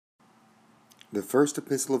The First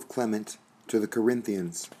Epistle of Clement to the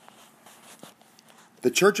Corinthians. The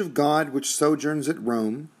Church of God which sojourns at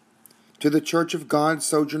Rome, to the Church of God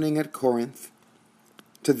sojourning at Corinth,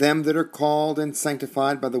 to them that are called and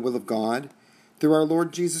sanctified by the will of God, through our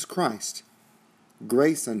Lord Jesus Christ,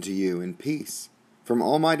 grace unto you and peace from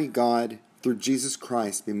Almighty God through Jesus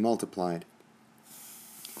Christ be multiplied.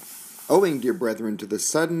 Owing, dear brethren, to the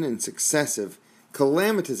sudden and successive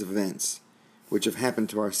calamitous events which have happened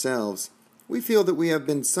to ourselves, we feel that we have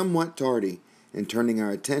been somewhat tardy in turning our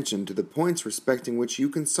attention to the points respecting which you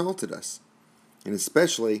consulted us, and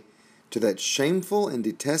especially to that shameful and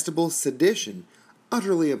detestable sedition,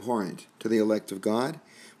 utterly abhorrent to the elect of God,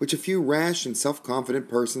 which a few rash and self-confident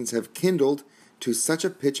persons have kindled to such a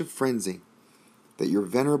pitch of frenzy, that your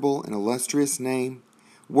venerable and illustrious name,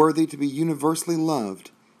 worthy to be universally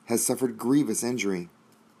loved, has suffered grievous injury.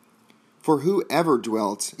 For who ever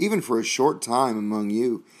dwelt, even for a short time, among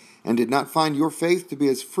you, and did not find your faith to be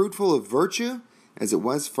as fruitful of virtue as it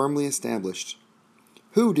was firmly established?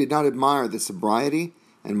 Who did not admire the sobriety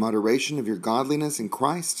and moderation of your godliness in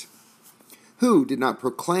Christ? Who did not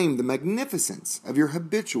proclaim the magnificence of your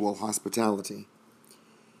habitual hospitality?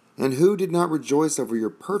 And who did not rejoice over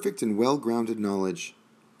your perfect and well-grounded knowledge?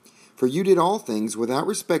 For you did all things without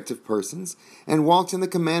respect of persons, and walked in the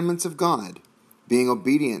commandments of God, being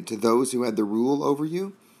obedient to those who had the rule over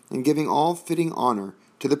you, and giving all fitting honor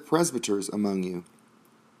to the presbyters among you.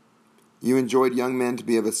 You enjoined young men to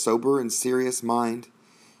be of a sober and serious mind.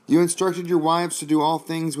 You instructed your wives to do all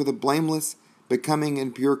things with a blameless, becoming,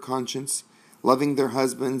 and pure conscience, loving their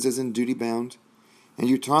husbands as in duty bound. And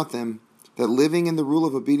you taught them that living in the rule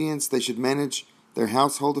of obedience they should manage their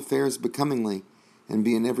household affairs becomingly, and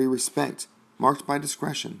be in every respect marked by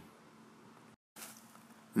discretion.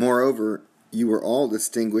 Moreover, you were all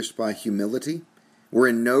distinguished by humility, were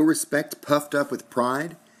in no respect puffed up with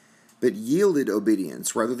pride, but yielded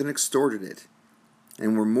obedience rather than extorted it,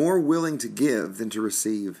 and were more willing to give than to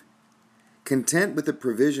receive, content with the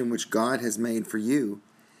provision which God has made for you,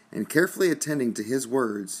 and carefully attending to his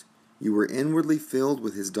words, you were inwardly filled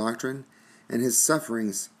with his doctrine, and his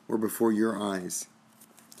sufferings were before your eyes.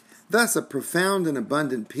 Thus a profound and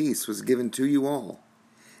abundant peace was given to you all,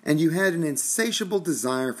 and you had an insatiable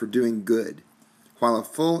desire for doing good, while a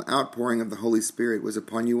full outpouring of the Holy Spirit was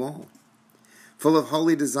upon you all. Full of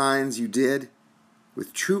holy designs, you did,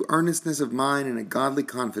 with true earnestness of mind and a godly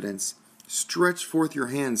confidence, stretch forth your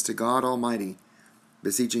hands to God Almighty,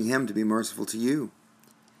 beseeching him to be merciful to you,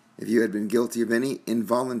 if you had been guilty of any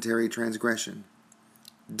involuntary transgression.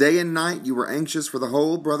 Day and night you were anxious for the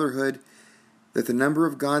whole brotherhood, that the number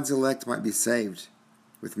of God's elect might be saved,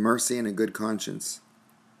 with mercy and a good conscience.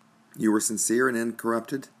 You were sincere and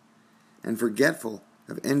incorrupted, and forgetful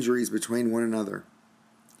of injuries between one another.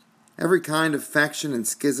 Every kind of faction and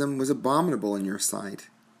schism was abominable in your sight.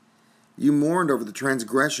 You mourned over the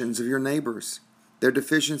transgressions of your neighbors. Their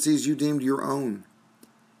deficiencies you deemed your own.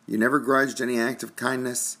 You never grudged any act of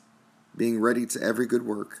kindness, being ready to every good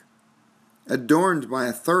work. Adorned by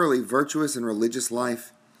a thoroughly virtuous and religious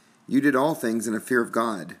life, you did all things in a fear of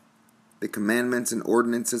God. The commandments and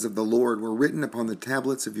ordinances of the Lord were written upon the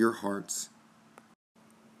tablets of your hearts.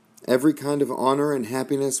 Every kind of honor and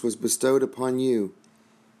happiness was bestowed upon you,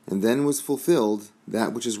 and then was fulfilled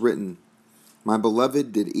that which is written, My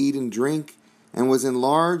beloved did eat and drink, and was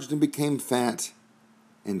enlarged and became fat,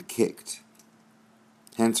 and kicked.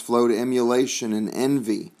 Hence flowed emulation and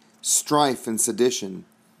envy, strife and sedition,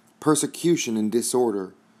 persecution and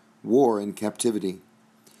disorder, war and captivity.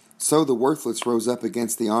 So the worthless rose up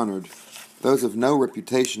against the honored, those of no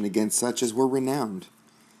reputation against such as were renowned,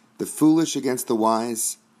 the foolish against the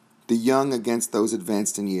wise, the young against those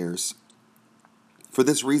advanced in years. For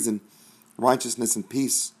this reason, righteousness and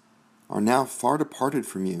peace are now far departed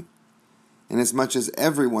from you, inasmuch as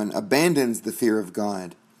everyone abandons the fear of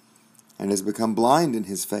God, and has become blind in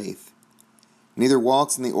his faith, neither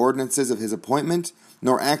walks in the ordinances of his appointment,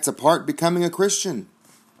 nor acts a part becoming a Christian,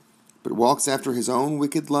 but walks after his own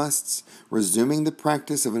wicked lusts, resuming the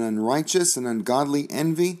practice of an unrighteous and ungodly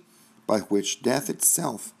envy, by which death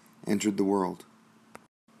itself entered the world.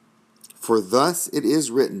 For thus it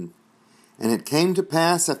is written, And it came to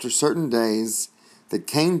pass after certain days, that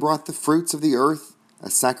Cain brought the fruits of the earth,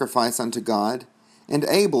 a sacrifice unto God, and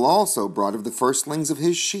Abel also brought of the firstlings of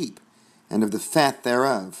his sheep, and of the fat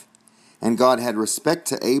thereof. And God had respect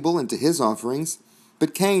to Abel and to his offerings,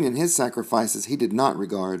 but Cain and his sacrifices he did not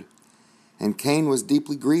regard. And Cain was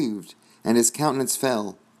deeply grieved, and his countenance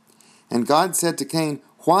fell. And God said to Cain,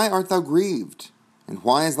 Why art thou grieved? And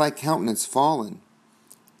why is thy countenance fallen?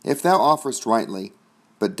 If thou offerest rightly,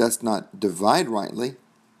 but dost not divide rightly,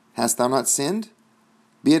 hast thou not sinned?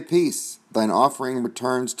 Be at peace, thine offering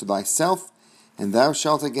returns to thyself, and thou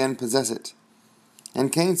shalt again possess it.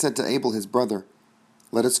 And Cain said to Abel his brother,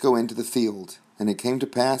 Let us go into the field. And it came to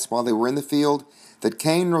pass, while they were in the field, that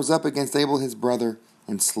Cain rose up against Abel his brother,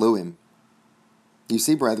 and slew him. You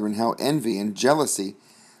see, brethren, how envy and jealousy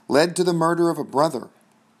led to the murder of a brother.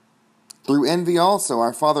 Through envy also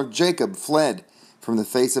our father Jacob fled from the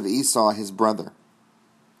face of Esau his brother.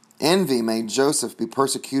 Envy made Joseph be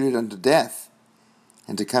persecuted unto death,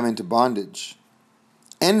 and to come into bondage.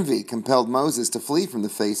 Envy compelled Moses to flee from the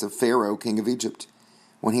face of Pharaoh, king of Egypt,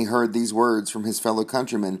 when he heard these words from his fellow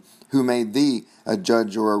countrymen, Who made thee a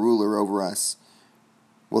judge or a ruler over us?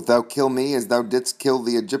 Wilt thou kill me as thou didst kill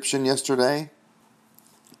the Egyptian yesterday?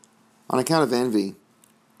 On account of envy,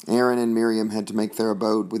 Aaron and Miriam had to make their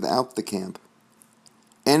abode without the camp.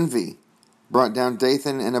 Envy brought down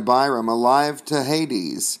Dathan and Abiram alive to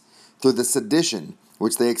Hades through the sedition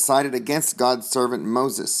which they excited against God's servant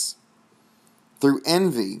Moses. Through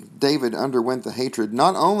envy, David underwent the hatred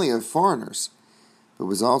not only of foreigners, but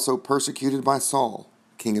was also persecuted by Saul,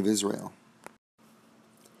 king of Israel.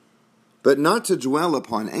 But not to dwell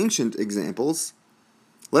upon ancient examples,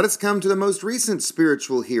 let us come to the most recent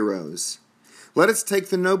spiritual heroes. Let us take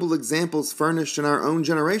the noble examples furnished in our own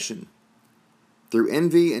generation. Through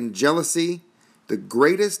envy and jealousy, the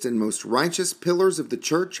greatest and most righteous pillars of the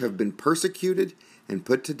church have been persecuted and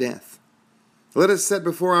put to death. Let us set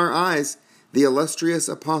before our eyes the illustrious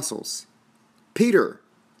apostles. Peter,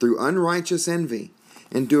 through unrighteous envy,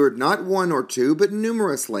 endured not one or two, but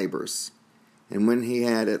numerous labors, and when he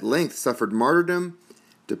had at length suffered martyrdom,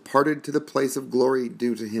 departed to the place of glory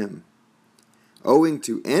due to him. Owing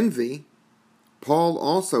to envy, Paul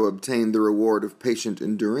also obtained the reward of patient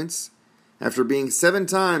endurance, after being 7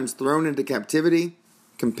 times thrown into captivity,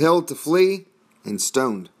 compelled to flee, and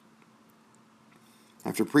stoned.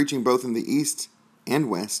 After preaching both in the East and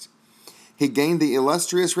West, he gained the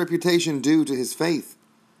illustrious reputation due to his faith,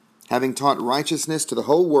 having taught righteousness to the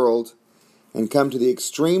whole world, and come to the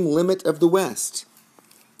extreme limit of the West,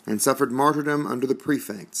 and suffered martyrdom under the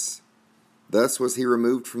prefects. Thus was he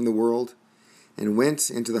removed from the world, and went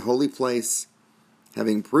into the holy place,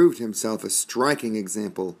 having proved himself a striking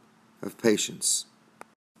example of patience.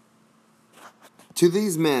 To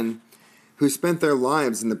these men who spent their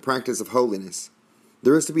lives in the practice of holiness,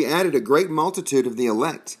 there is to be added a great multitude of the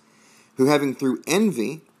elect, who having through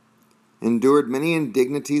envy endured many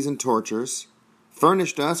indignities and tortures,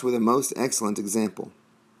 furnished us with a most excellent example.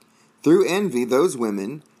 Through envy, those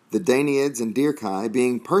women, the Danaids and Dircai,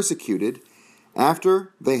 being persecuted,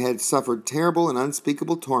 after they had suffered terrible and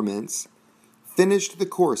unspeakable torments, finished the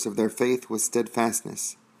course of their faith with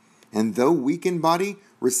steadfastness, and though weak in body,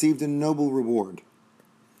 received a noble reward.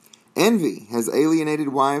 Envy has alienated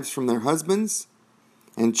wives from their husbands,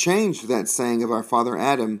 and changed that saying of our father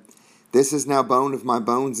Adam, This is now bone of my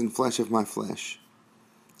bones and flesh of my flesh.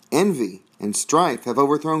 Envy and strife have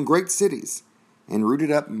overthrown great cities, and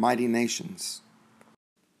rooted up mighty nations.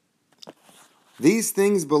 These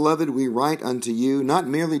things, beloved, we write unto you, not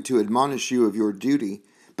merely to admonish you of your duty,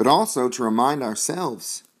 but also to remind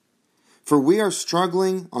ourselves. For we are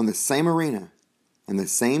struggling on the same arena, and the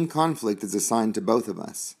same conflict is assigned to both of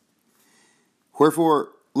us. Wherefore,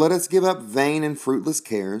 let us give up vain and fruitless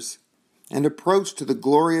cares, and approach to the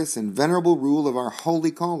glorious and venerable rule of our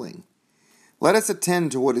holy calling. Let us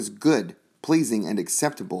attend to what is good, pleasing, and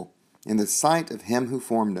acceptable in the sight of him who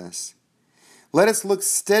formed us. Let us look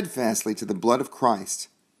steadfastly to the blood of Christ,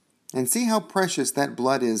 and see how precious that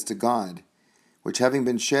blood is to God, which having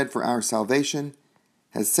been shed for our salvation,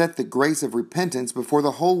 has set the grace of repentance before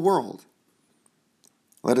the whole world.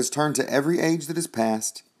 Let us turn to every age that is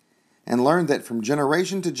past, and learn that from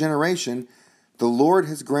generation to generation the Lord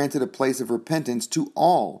has granted a place of repentance to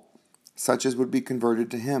all such as would be converted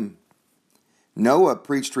to him. Noah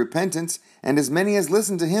preached repentance, and as many as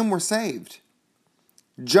listened to him were saved.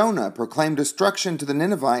 Jonah proclaimed destruction to the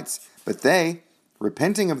Ninevites, but they,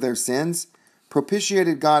 repenting of their sins,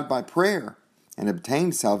 propitiated God by prayer and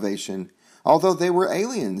obtained salvation, although they were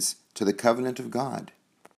aliens to the covenant of God.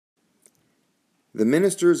 The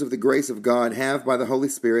ministers of the grace of God have, by the Holy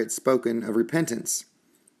Spirit, spoken of repentance,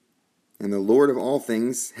 and the Lord of all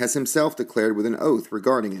things has himself declared with an oath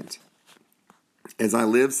regarding it. As I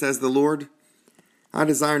live, says the Lord, I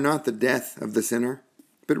desire not the death of the sinner,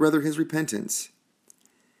 but rather his repentance.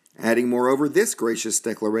 Adding moreover this gracious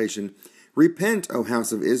declaration, Repent, O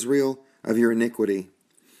house of Israel, of your iniquity.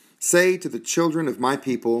 Say to the children of my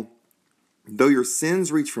people, Though your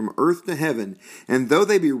sins reach from earth to heaven, and though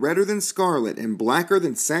they be redder than scarlet and blacker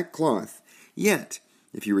than sackcloth, yet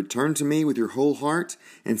if you return to me with your whole heart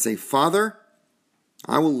and say, Father,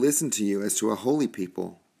 I will listen to you as to a holy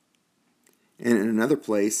people. And in another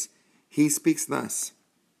place, he speaks thus: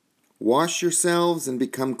 "Wash yourselves and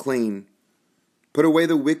become clean. Put away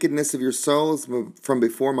the wickedness of your souls from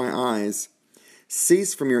before my eyes.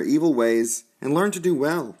 Cease from your evil ways and learn to do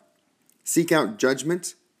well. Seek out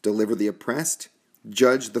judgment, deliver the oppressed,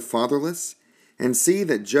 judge the fatherless, and see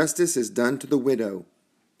that justice is done to the widow.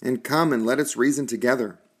 And come and let us reason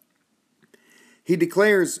together." He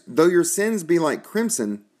declares, "Though your sins be like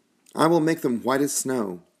crimson, I will make them white as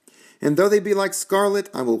snow. And though they be like scarlet,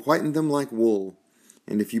 I will whiten them like wool.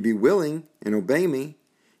 And if you be willing and obey me,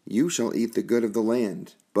 you shall eat the good of the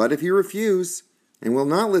land. But if you refuse and will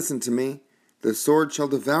not listen to me, the sword shall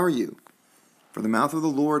devour you. For the mouth of the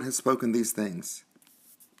Lord has spoken these things."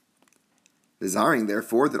 Desiring,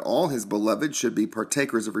 therefore, that all his beloved should be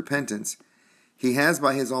partakers of repentance, he has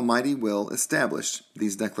by his almighty will established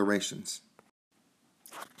these declarations.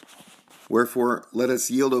 Wherefore, let us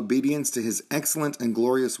yield obedience to his excellent and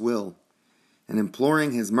glorious will, and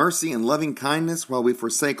imploring his mercy and loving kindness while we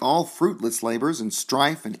forsake all fruitless labors and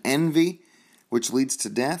strife and envy, which leads to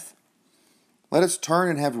death, let us turn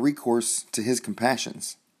and have recourse to his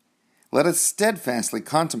compassions. Let us steadfastly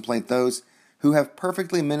contemplate those who have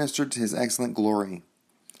perfectly ministered to his excellent glory.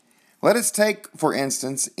 Let us take, for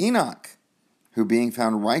instance, Enoch, who being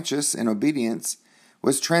found righteous in obedience,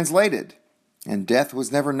 was translated, and death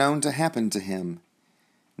was never known to happen to him.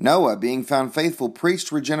 Noah, being found faithful,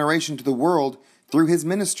 preached regeneration to the world through his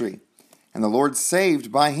ministry, and the Lord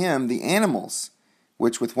saved by him the animals,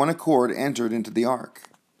 which with one accord entered into the ark.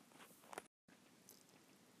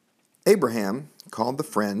 Abraham, called the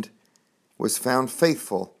friend, was found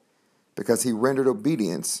faithful because he rendered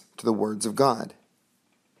obedience to the words of God.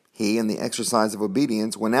 He, in the exercise of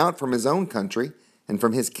obedience, went out from his own country and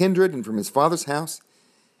from his kindred and from his father's house,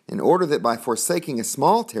 in order that by forsaking a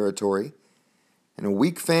small territory and a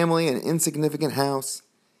weak family and insignificant house,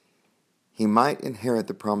 he might inherit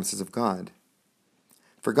the promises of God.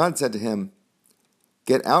 For God said to him,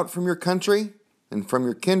 "Get out from your country and from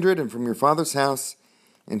your kindred and from your father's house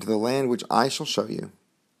into the land which I shall show you.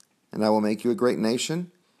 And I will make you a great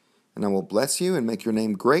nation, and I will bless you and make your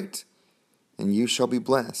name great, and you shall be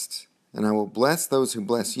blessed. And I will bless those who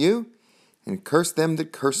bless you, and curse them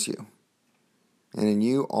that curse you. And in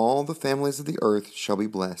you all the families of the earth shall be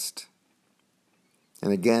blessed."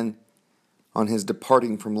 And again, on his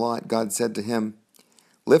departing from Lot, God said to him,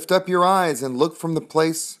 "Lift up your eyes and look from the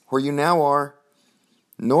place where you now are,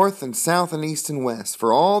 north and south and east and west.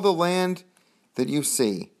 For all the land that you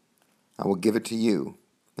see, I will give it to you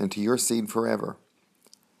and to your seed forever.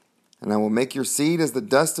 And I will make your seed as the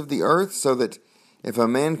dust of the earth, so that if a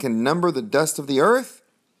man can number the dust of the earth,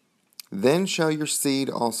 then shall your seed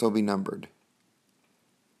also be numbered."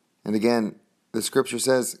 And again, the scripture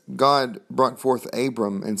says, God brought forth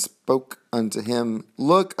Abram and spoke unto him,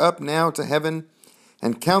 "Look up now to heaven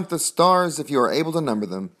and count the stars if you are able to number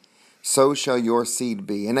them. So shall your seed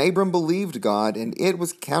be." And Abram believed God, and it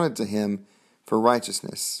was counted to him for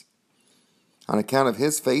righteousness. On account of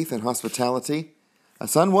his faith and hospitality, a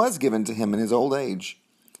son was given to him in his old age.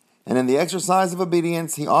 And in the exercise of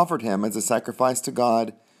obedience, he offered him as a sacrifice to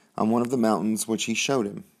God on one of the mountains which he showed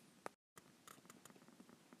him.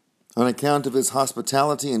 On account of his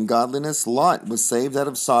hospitality and godliness, Lot was saved out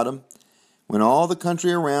of Sodom, when all the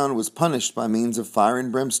country around was punished by means of fire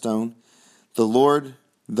and brimstone, the Lord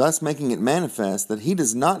thus making it manifest that he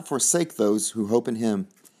does not forsake those who hope in him,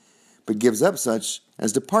 but gives up such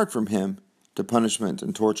as depart from him to punishment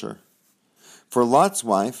and torture. For Lot's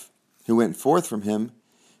wife, who went forth from him,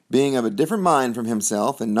 being of a different mind from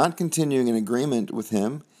himself, and not continuing in agreement with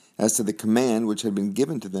him as to the command which had been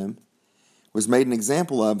given to them, was made an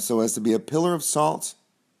example of, so as to be a pillar of salt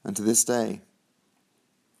unto this day.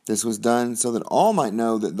 This was done so that all might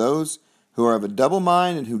know that those who are of a double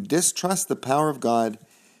mind and who distrust the power of God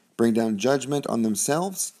bring down judgment on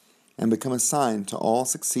themselves and become a sign to all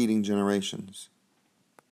succeeding generations.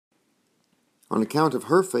 On account of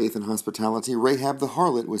her faith and hospitality, Rahab the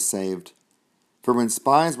harlot was saved. For when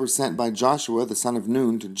spies were sent by Joshua the son of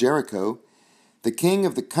Nun to Jericho, the king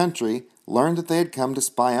of the country learned that they had come to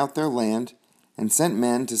spy out their land, and sent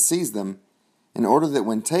men to seize them, in order that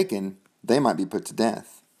when taken they might be put to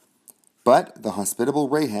death. But the hospitable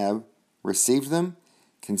Rahab received them,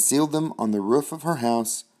 concealed them on the roof of her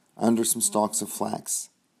house under some stalks of flax.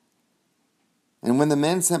 And when the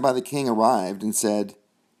men sent by the king arrived and said,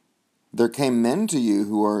 "There came men to you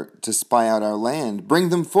who are to spy out our land. Bring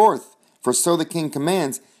them forth, for so the king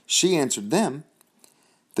commands," she answered them,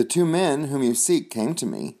 "The 2 men whom you seek came to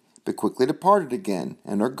me, but quickly departed again,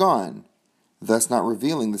 and are gone," thus not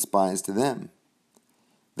revealing the spies to them.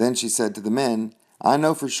 Then she said to the men, "I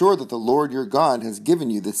know for sure that the Lord your God has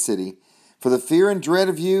given you this city, for the fear and dread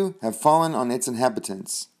of you have fallen on its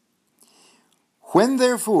inhabitants. When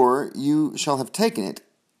therefore you shall have taken it,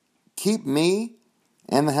 keep me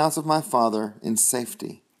and the house of my father in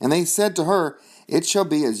safety. And they said to her, It shall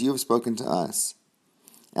be as you have spoken to us.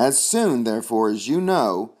 As soon, therefore, as you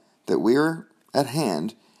know that we are at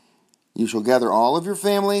hand, you shall gather all of your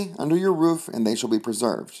family under your roof, and they shall be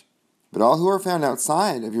preserved. But all who are found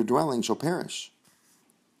outside of your dwelling shall perish.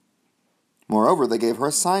 Moreover, they gave her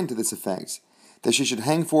a sign to this effect, that she should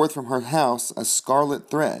hang forth from her house a scarlet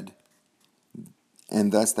thread.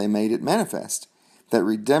 And thus they made it manifest, that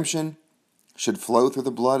redemption should flow through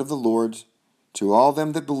the blood of the Lord to all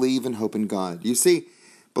them that believe and hope in God. You see,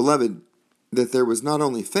 beloved, that there was not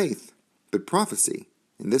only faith, but prophecy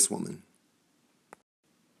in this woman.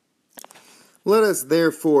 Let us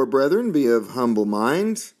therefore, brethren, be of humble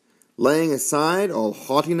mind, laying aside all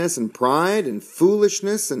haughtiness and pride and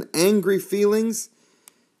foolishness and angry feelings,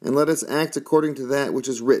 and let us act according to that which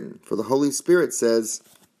is written. For the Holy Spirit says,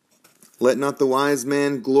 Let not the wise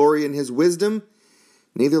man glory in his wisdom,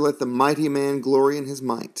 neither let the mighty man glory in his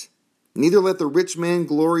might. Neither let the rich man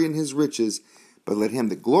glory in his riches, but let him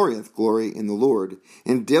that glorieth glory in the Lord,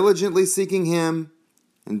 and diligently seeking him,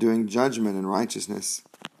 and doing judgment and righteousness.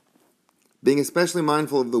 Being especially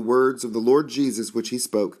mindful of the words of the Lord Jesus which he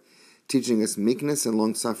spoke, teaching us meekness and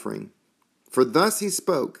longsuffering. For thus he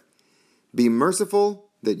spoke, Be merciful,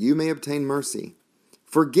 that you may obtain mercy.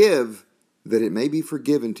 Forgive, that it may be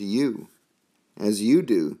forgiven to you. As you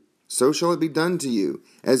do, so shall it be done to you.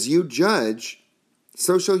 As you judge,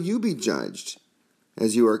 so shall you be judged.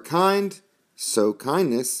 As you are kind, so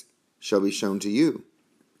kindness shall be shown to you.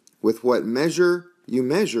 With what measure you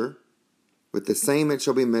measure, with the same it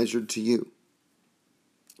shall be measured to you.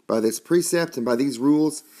 By this precept and by these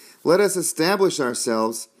rules, let us establish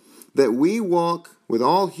ourselves that we walk with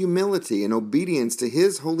all humility and obedience to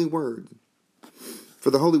his holy word.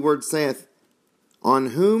 For the holy word saith,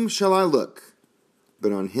 On whom shall I look,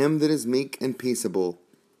 but on him that is meek and peaceable,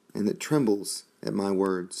 and that trembles at my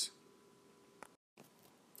words.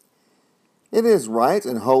 It is right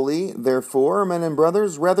and holy, therefore, men and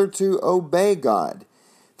brothers, rather to obey God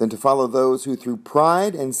than to follow those who through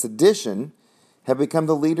pride and sedition have become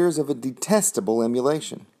the leaders of a detestable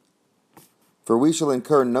emulation. For we shall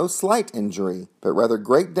incur no slight injury, but rather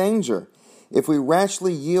great danger, if we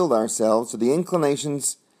rashly yield ourselves to the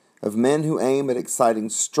inclinations of men who aim at exciting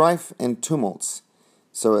strife and tumults,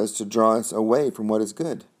 so as to draw us away from what is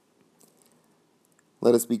good.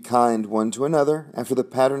 Let us be kind one to another, after the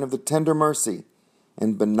pattern of the tender mercy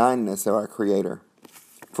and benignness of our Creator.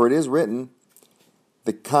 For it is written,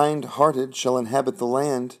 The kind-hearted shall inhabit the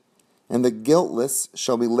land, and the guiltless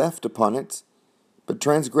shall be left upon it, but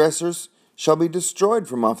transgressors shall be destroyed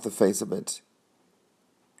from off the face of it.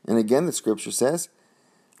 And again the Scripture says,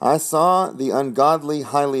 I saw the ungodly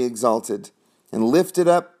highly exalted, and lifted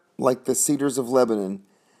up like the cedars of Lebanon.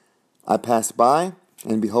 I passed by,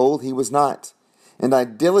 and behold, he was not. And I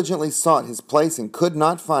diligently sought his place and could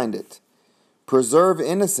not find it. Preserve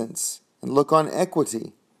innocence and look on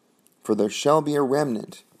equity, for there shall be a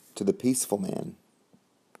remnant to the peaceful man.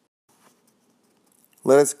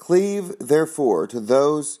 Let us cleave, therefore, to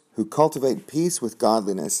those who cultivate peace with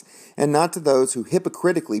godliness, and not to those who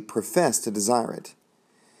hypocritically profess to desire it.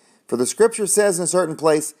 For the Scripture says in a certain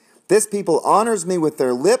place, This people honors me with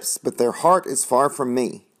their lips, but their heart is far from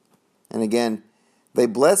me. And again, they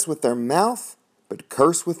bless with their mouth, but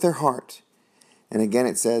curse with their heart. And again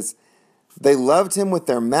it says, They loved him with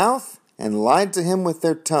their mouth, and lied to him with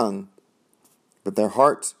their tongue. But their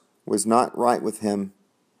heart was not right with him,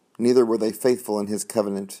 neither were they faithful in his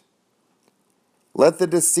covenant. Let the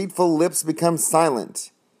deceitful lips become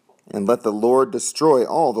silent, and let the Lord destroy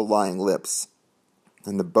all the lying lips,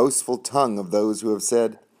 and the boastful tongue of those who have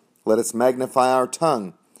said, Let us magnify our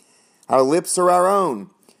tongue. Our lips are our own.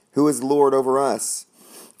 Who is Lord over us?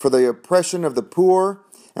 For the oppression of the poor,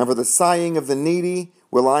 and for the sighing of the needy,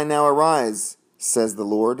 will I now arise, says the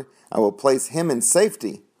Lord. I will place him in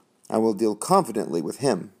safety. I will deal confidently with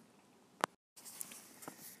him.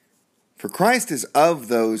 For Christ is of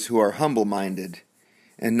those who are humble-minded,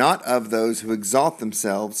 and not of those who exalt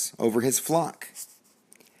themselves over his flock.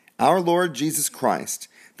 Our Lord Jesus Christ,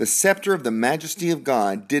 the scepter of the majesty of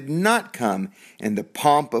God, did not come in the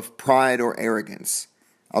pomp of pride or arrogance,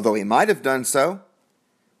 although he might have done so,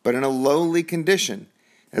 but in a lowly condition,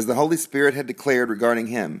 as the Holy Spirit had declared regarding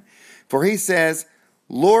him. For he says,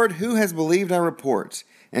 Lord, who has believed our report,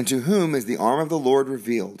 and to whom is the arm of the Lord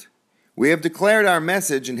revealed? We have declared our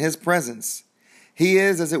message in his presence. He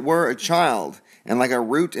is, as it were, a child, and like a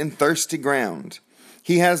root in thirsty ground.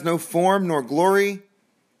 He has no form nor glory.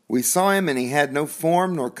 We saw him, and he had no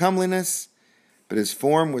form nor comeliness, but his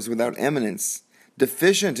form was without eminence,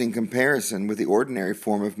 deficient in comparison with the ordinary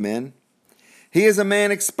form of men. He is a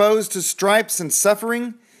man exposed to stripes and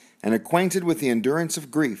suffering, and acquainted with the endurance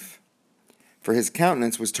of grief. For his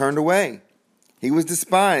countenance was turned away. He was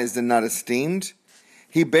despised and not esteemed.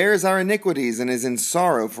 He bears our iniquities and is in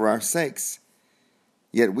sorrow for our sakes.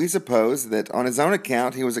 Yet we suppose that on his own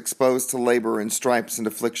account he was exposed to labor and stripes and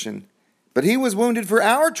affliction. But he was wounded for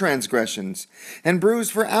our transgressions, and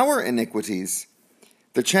bruised for our iniquities.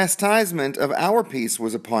 The chastisement of our peace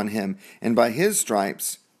was upon him, and by his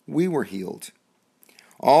stripes we were healed.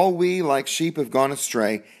 All we like sheep have gone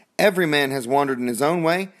astray. Every man has wandered in his own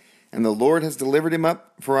way, and the Lord has delivered him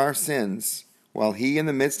up for our sins, while he in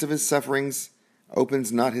the midst of his sufferings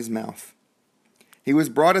opens not his mouth. He was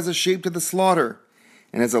brought as a sheep to the slaughter,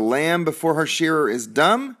 and as a lamb before her shearer is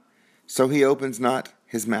dumb, so he opens not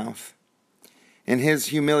his mouth. In his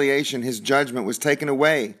humiliation his judgment was taken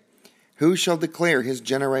away. Who shall declare his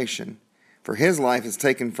generation? For his life is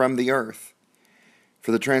taken from the earth.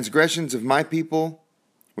 For the transgressions of my people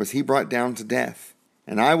was he brought down to death.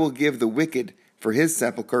 And I will give the wicked for his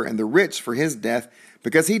sepulchre, and the rich for his death,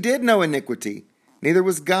 because he did no iniquity, neither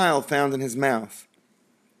was guile found in his mouth.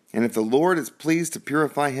 And if the Lord is pleased to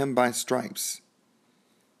purify him by stripes,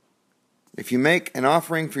 if you make an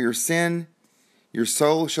offering for your sin, your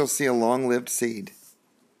soul shall see a long-lived seed.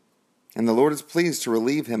 And the Lord is pleased to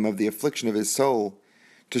relieve him of the affliction of his soul,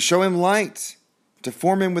 to show him light, to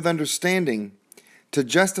form him with understanding, to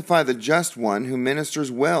justify the just one who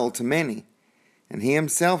ministers well to many, and he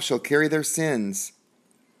himself shall carry their sins.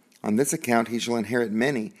 On this account he shall inherit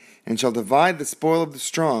many, and shall divide the spoil of the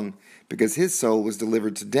strong, because his soul was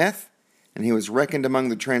delivered to death, and he was reckoned among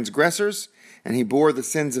the transgressors, and he bore the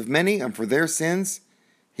sins of many, and for their sins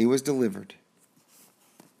he was delivered.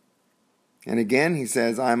 And again he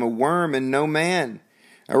says, I am a worm and no man,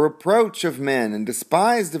 a reproach of men, and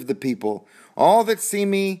despised of the people. All that see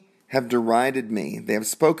me have derided me. They have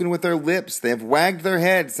spoken with their lips. They have wagged their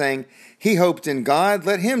head, saying, He hoped in God.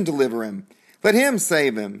 Let him deliver him. Let him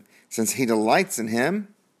save him, since he delights in him.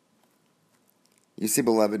 You see,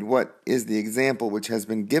 beloved, what is the example which has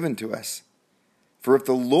been given to us? For if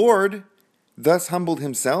the Lord thus humbled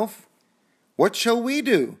himself, what shall we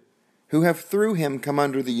do, who have through him come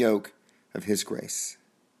under the yoke of his grace?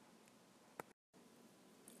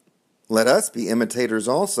 Let us be imitators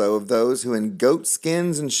also of those who in goat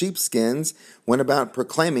skins and sheep skins went about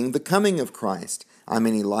proclaiming the coming of Christ. I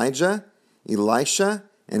mean Elijah, Elisha,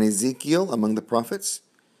 and Ezekiel among the prophets,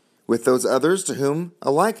 with those others to whom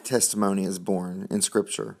a like testimony is borne in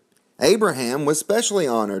Scripture. Abraham was specially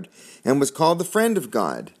honored and was called the friend of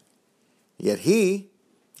God. Yet he,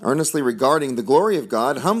 earnestly regarding the glory of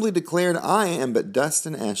God, humbly declared, I am but dust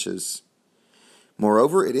and ashes.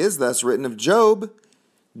 Moreover, it is thus written of Job,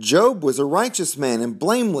 Job was a righteous man and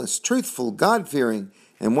blameless, truthful, God-fearing,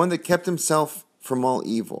 and one that kept himself from all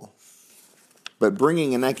evil. But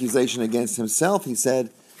bringing an accusation against himself, he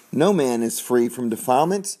said, No man is free from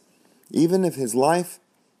defilement, even if his life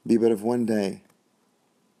be but of one day.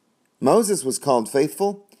 Moses was called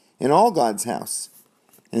faithful in all God's house,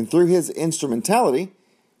 and through his instrumentality,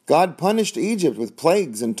 God punished Egypt with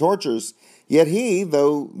plagues and tortures. Yet he,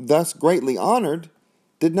 though thus greatly honored,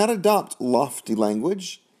 did not adopt lofty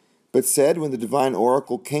language, but said when the divine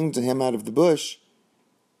oracle came to him out of the bush,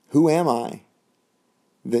 Who am I,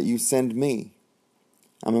 that you send me?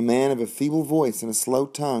 I'm a man of a feeble voice and a slow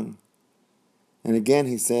tongue. And again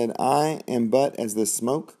he said, I am but as the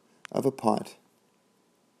smoke of a pot.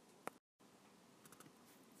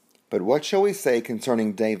 But what shall we say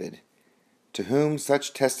concerning David, to whom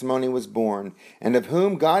such testimony was born, and of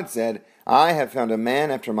whom God said, I have found a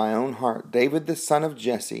man after my own heart, David the son of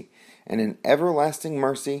Jesse, and in everlasting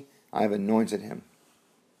mercy I have anointed him.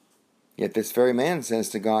 Yet this very man says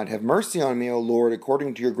to God, Have mercy on me, O Lord,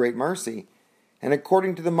 according to your great mercy, and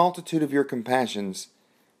according to the multitude of your compassions,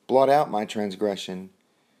 blot out my transgression.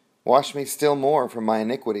 Wash me still more from my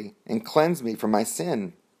iniquity, and cleanse me from my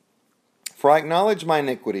sin. For I acknowledge my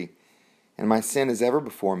iniquity, and my sin is ever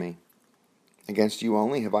before me. Against you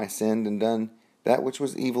only have I sinned and done that which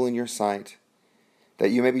was evil in your sight, that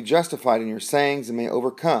you may be justified in your sayings and may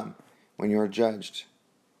overcome when you are judged.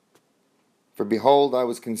 For behold, I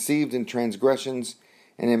was conceived in transgressions,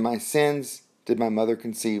 and in my sins did my mother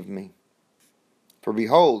conceive me. For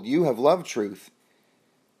behold, you have loved truth.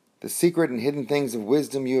 The secret and hidden things of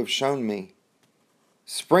wisdom you have shown me.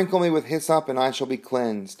 Sprinkle me with hyssop, and I shall be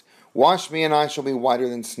cleansed. Wash me, and I shall be whiter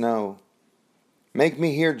than snow. Make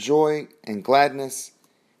me hear joy and gladness,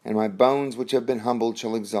 and my bones which have been humbled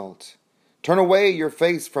shall exult. Turn away your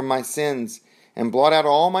face from my sins, and blot out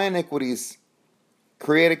all my iniquities.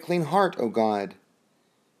 Create a clean heart, O God,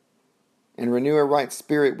 and renew a right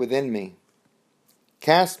spirit within me.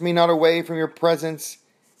 Cast me not away from your presence,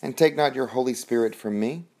 and take not your Holy Spirit from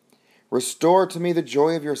me. Restore to me the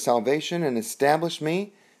joy of your salvation, and establish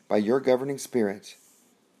me by your governing Spirit.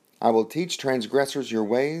 I will teach transgressors your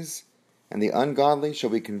ways, and the ungodly shall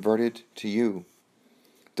be converted to you.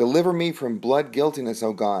 Deliver me from blood guiltiness,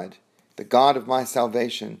 O God, the God of my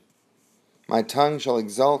salvation. My tongue shall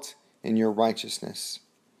exult in your righteousness.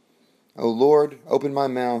 O Lord, open my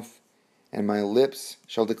mouth, and my lips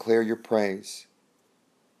shall declare your praise.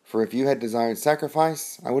 For if you had desired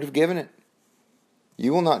sacrifice, I would have given it.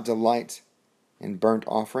 You will not delight in burnt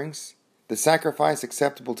offerings. The sacrifice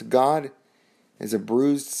acceptable to God is a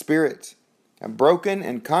bruised spirit. A broken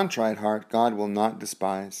and contrite heart God will not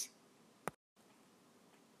despise.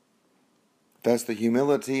 Thus the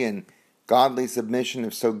humility and godly submission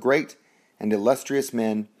of so great and illustrious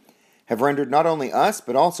men have rendered not only us,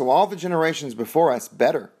 but also all the generations before us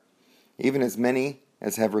better, even as many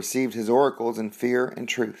as have received his oracles in fear and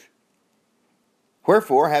truth.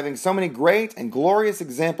 Wherefore, having so many great and glorious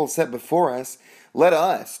examples set before us, let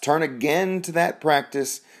us turn again to that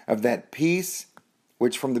practice of that peace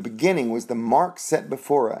which from the beginning was the mark set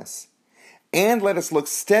before us. And let us look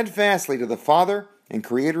steadfastly to the Father and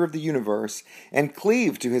Creator of the universe, and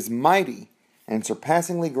cleave to his mighty and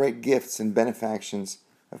surpassingly great gifts and benefactions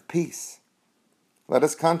of peace. Let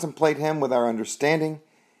us contemplate him with our understanding,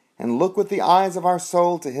 and look with the eyes of our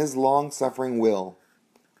soul to his long-suffering will.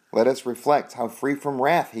 Let us reflect how free from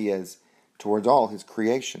wrath he is towards all his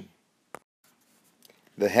creation.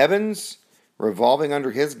 The heavens, revolving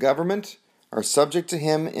under his government, are subject to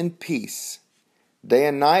him in peace. Day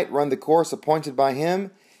and night run the course appointed by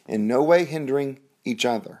him, in no way hindering each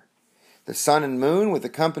other. The sun and moon, with the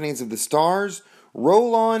companies of the stars,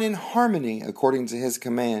 roll on in harmony according to his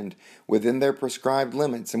command, within their prescribed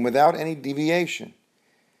limits, and without any deviation.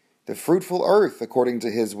 The fruitful earth, according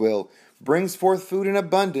to his will, brings forth food in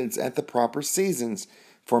abundance at the proper seasons,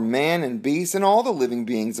 for man and beast and all the living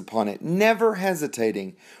beings upon it, never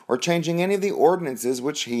hesitating or changing any of the ordinances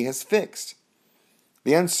which he has fixed.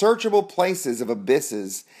 The unsearchable places of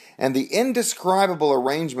abysses and the indescribable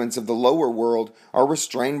arrangements of the lower world are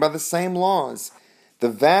restrained by the same laws. The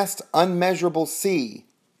vast unmeasurable sea,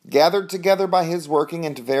 gathered together by his working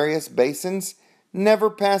into various basins, never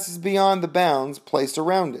passes beyond the bounds placed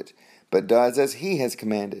around it, but does as he has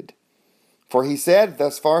commanded. For he said,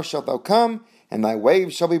 Thus far shalt thou come, and thy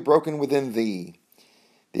waves shall be broken within thee.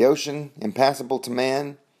 The ocean, impassable to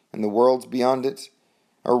man, and the worlds beyond it,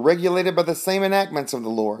 are regulated by the same enactments of the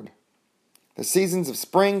Lord. The seasons of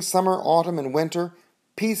spring, summer, autumn, and winter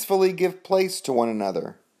peacefully give place to one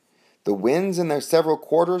another. The winds in their several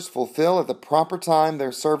quarters fulfill at the proper time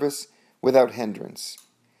their service without hindrance.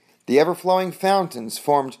 The ever-flowing fountains,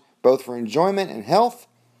 formed both for enjoyment and health,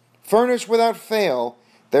 furnish without fail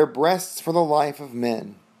their breasts for the life of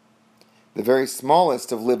men. The very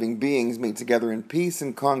smallest of living beings meet together in peace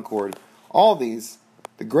and concord. All these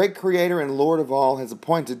the great Creator and Lord of all has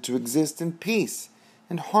appointed to exist in peace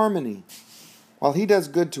and harmony, while he does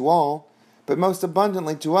good to all, but most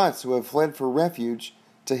abundantly to us who have fled for refuge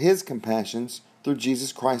to his compassions through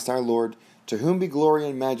Jesus Christ our Lord, to whom be glory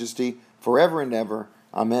and majesty forever and ever.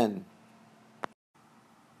 Amen.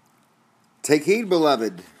 Take heed,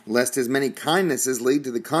 beloved, lest his many kindnesses lead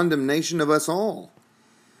to the condemnation of us all.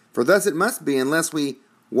 For thus it must be, unless we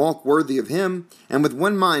walk worthy of him, and with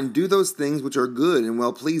one mind do those things which are good and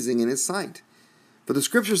well-pleasing in his sight. For the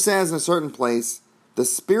Scripture says in a certain place, The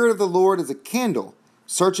Spirit of the Lord is a candle,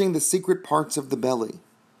 searching the secret parts of the belly.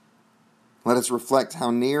 Let us reflect how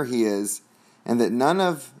near he is, and that none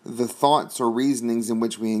of the thoughts or reasonings in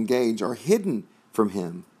which we engage are hidden from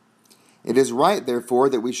him. It is right, therefore,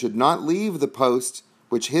 that we should not leave the post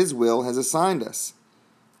which his will has assigned us.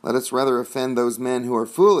 Let us rather offend those men who are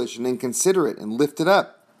foolish and inconsiderate and lifted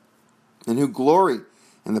up, and who glory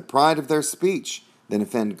in the pride of their speech, than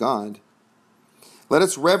offend God. Let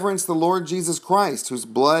us reverence the Lord Jesus Christ, whose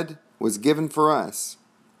blood was given for us.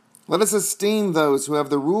 Let us esteem those who have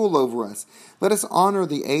the rule over us. Let us honor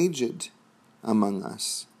the aged among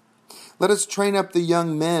us. Let us train up the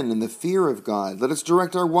young men in the fear of God. Let us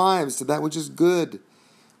direct our wives to that which is good.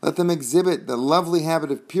 Let them exhibit the lovely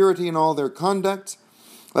habit of purity in all their conduct.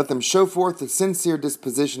 Let them show forth the sincere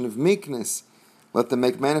disposition of meekness. Let them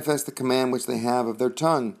make manifest the command which they have of their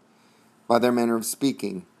tongue by their manner of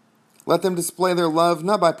speaking. Let them display their love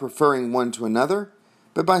not by preferring one to another,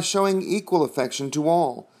 but by showing equal affection to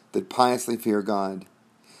all that piously fear God.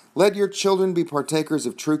 Let your children be partakers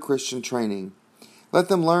of true Christian training. Let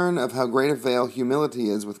them learn of how great a avail humility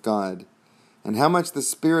is with God, and how much the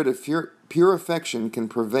spirit of pure affection can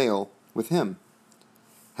prevail with him.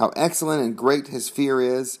 how excellent and great his fear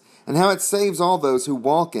is, and how it saves all those who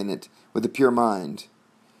walk in it with a pure mind.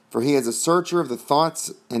 For he is a searcher of the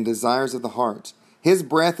thoughts and desires of the heart. His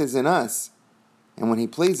breath is in us, and when he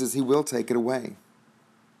pleases, he will take it away.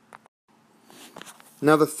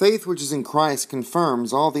 Now the faith which is in Christ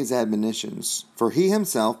confirms all these admonitions, for he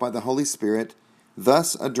himself, by the Holy Spirit,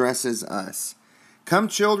 thus addresses us. Come,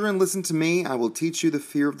 children, listen to me. I will teach you the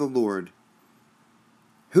fear of the Lord.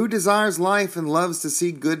 Who desires life and loves to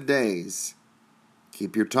see good days?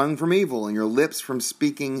 Keep your tongue from evil and your lips from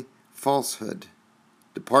speaking falsehood.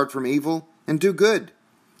 Depart from evil and do good.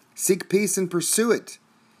 Seek peace and pursue it.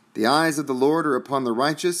 The eyes of the Lord are upon the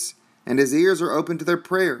righteous, and his ears are open to their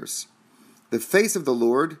prayers. The face of the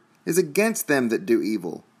Lord is against them that do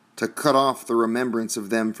evil, to cut off the remembrance of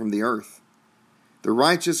them from the earth. The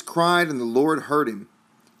righteous cried, and the Lord heard him,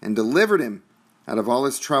 and delivered him out of all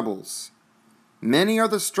his troubles. Many are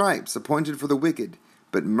the stripes appointed for the wicked,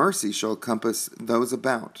 but mercy shall compass those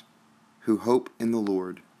about who hope in the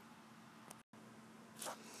Lord.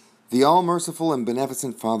 The all-merciful and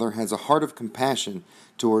beneficent Father has a heart of compassion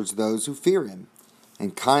towards those who fear him,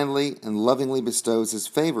 and kindly and lovingly bestows his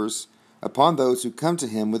favors upon those who come to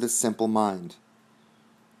him with a simple mind.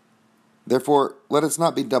 Therefore, let us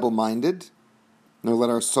not be double-minded, nor let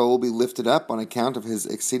our soul be lifted up on account of his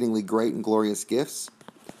exceedingly great and glorious gifts.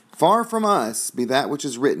 Far from us be that which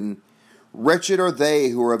is written, Wretched are they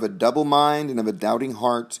who are of a double mind and of a doubting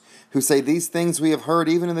heart, who say, These things we have heard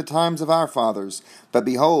even in the times of our fathers. But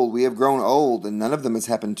behold, we have grown old, and none of them has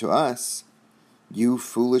happened to us. You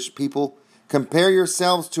foolish people, compare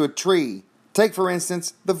yourselves to a tree. Take, for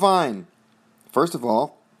instance, the vine. First of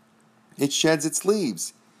all, it sheds its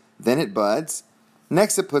leaves. Then it buds.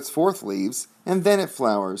 Next it puts forth leaves, and then it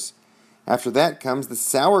flowers. After that comes the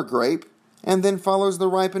sour grape, and then follows the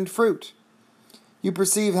ripened fruit. You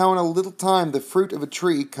perceive how in a little time the fruit of a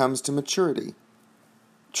tree comes to maturity.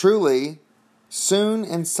 Truly, soon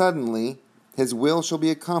and suddenly his will shall be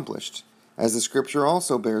accomplished, as the Scripture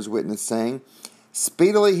also bears witness, saying,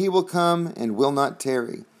 Speedily he will come and will not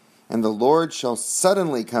tarry, and the Lord shall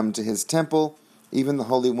suddenly come to his temple, even the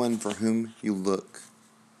Holy One for whom you look.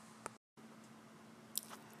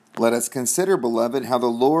 Let us consider, beloved, how the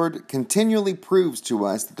Lord continually proves to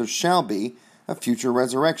us that there shall be a future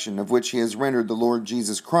resurrection, of which he has rendered the Lord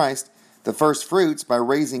Jesus Christ the first fruits by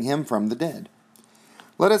raising him from the dead.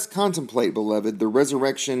 Let us contemplate, beloved, the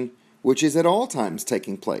resurrection which is at all times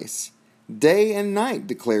taking place. Day and night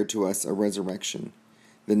declare to us a resurrection.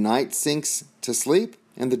 The night sinks to sleep,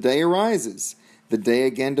 and the day arises. The day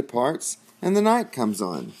again departs, and the night comes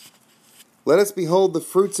on. Let us behold the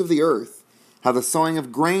fruits of the earth, how the sowing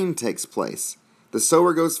of grain takes place. The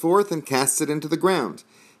sower goes forth and casts it into the ground,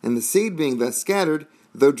 and the seed being thus scattered,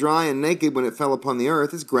 though dry and naked when it fell upon the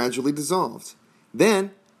earth, is gradually dissolved.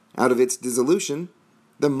 Then, out of its dissolution,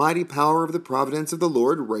 the mighty power of the providence of the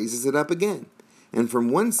Lord raises it up again, and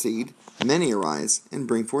from one seed many arise and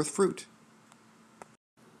bring forth fruit.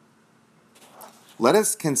 Let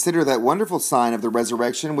us consider that wonderful sign of the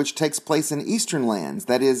resurrection which takes place in eastern lands,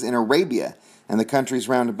 that is, in Arabia and the countries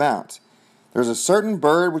round about. There is a certain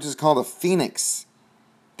bird which is called a phoenix.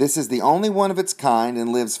 This is the only one of its kind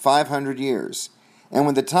and lives 500 years. And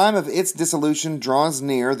when the time of its dissolution draws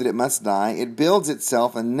near that it must die, it builds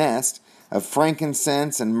itself a nest of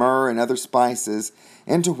frankincense and myrrh and other spices,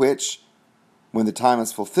 into which, when the time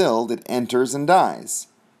is fulfilled, it enters and dies.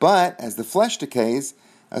 But, as the flesh decays,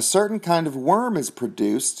 a certain kind of worm is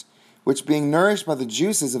produced, which, being nourished by the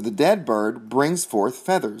juices of the dead bird, brings forth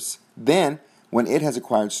feathers. Then, when it has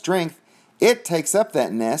acquired strength, it takes up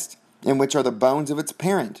that nest, in which are the bones of its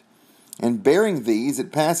parent. And bearing these,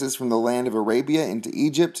 it passes from the land of Arabia into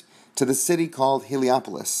Egypt to the city called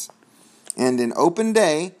Heliopolis. And in open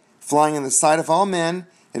day, flying in the sight of all men,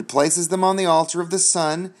 it places them on the altar of the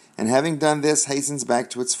sun, and having done this, hastens back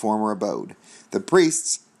to its former abode. The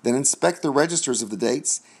priests then inspect the registers of the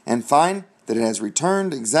dates, and find that it has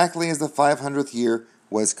returned exactly as the 500th year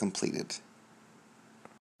was completed.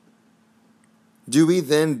 Do we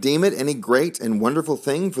then deem it any great and wonderful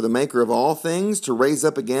thing for the Maker of all things to raise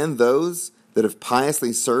up again those that have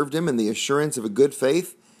piously served him in the assurance of a good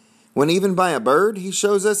faith, when even by a bird he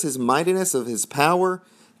shows us his mightiness of his power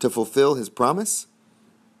to fulfill his promise?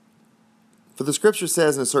 For the Scripture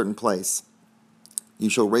says in a certain place, You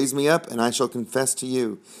shall raise me up, and I shall confess to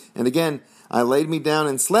you. And again, I laid me down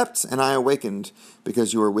and slept, and I awakened,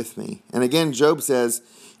 because you are with me. And again, Job says,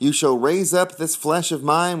 You shall raise up this flesh of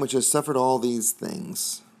mine, which has suffered all these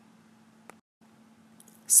things.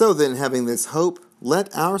 So then, having this hope,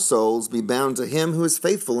 let our souls be bound to him who is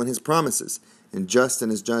faithful in his promises, and just in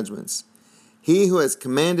his judgments. He who has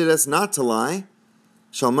commanded us not to lie,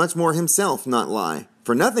 shall much more himself not lie.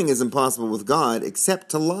 For nothing is impossible with God except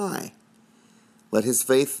to lie. Let his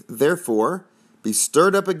faith, therefore, be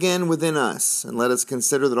stirred up again within us, and let us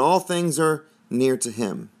consider that all things are near to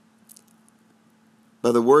him.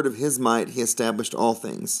 By the word of his might he established all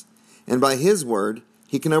things, and by his word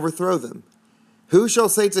he can overthrow them. Who shall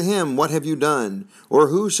say to him, What have you done? Or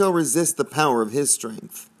who shall resist the power of his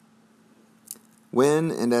strength?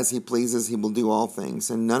 When and as he pleases he will do all things,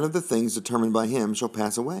 and none of the things determined by him shall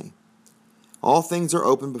pass away. All things are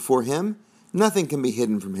open before him, nothing can be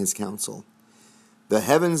hidden from his counsel. The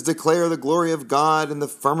heavens declare the glory of God, and the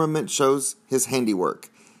firmament shows his handiwork.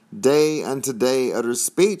 Day unto day utters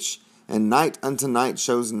speech, and night unto night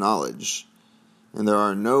shows knowledge. And there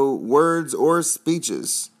are no words or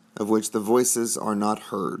speeches of which the voices are not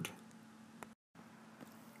heard.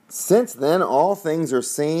 Since then all things are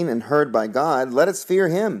seen and heard by God, let us fear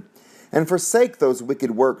him, and forsake those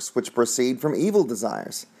wicked works which proceed from evil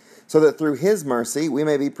desires, so that through his mercy we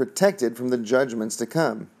may be protected from the judgments to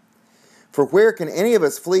come. For where can any of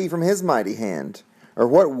us flee from his mighty hand? Or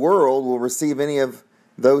what world will receive any of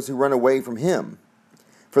those who run away from him?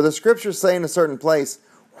 For the scriptures say in a certain place,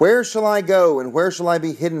 Where shall I go, and where shall I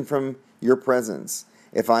be hidden from your presence?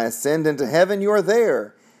 If I ascend into heaven, you are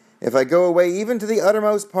there. If I go away even to the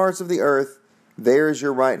uttermost parts of the earth, there is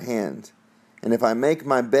your right hand. And if I make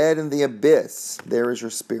my bed in the abyss, there is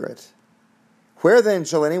your spirit. Where then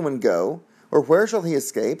shall anyone go, or where shall he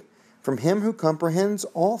escape from him who comprehends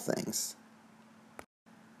all things?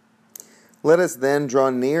 Let us then draw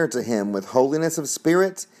near to him with holiness of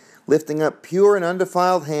spirit, lifting up pure and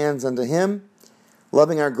undefiled hands unto him,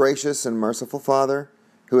 loving our gracious and merciful Father,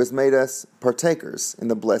 who has made us partakers in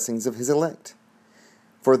the blessings of his elect.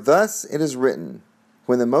 For thus it is written,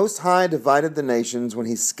 When the Most High divided the nations, when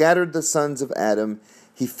he scattered the sons of Adam,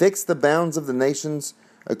 he fixed the bounds of the nations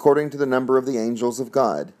according to the number of the angels of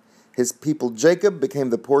God. His people Jacob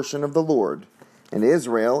became the portion of the Lord, and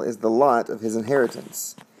Israel is the lot of his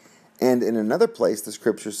inheritance. And in another place the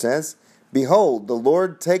scripture says, Behold, the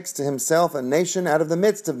Lord takes to himself a nation out of the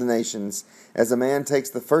midst of the nations, as a man takes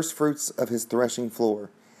the firstfruits of his threshing floor.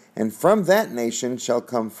 And from that nation shall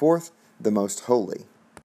come forth the most holy.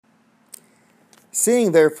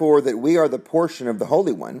 Seeing therefore that we are the portion of the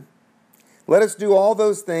Holy One, let us do all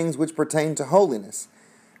those things which pertain to holiness,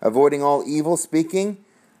 avoiding all evil speaking,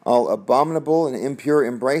 all abominable and impure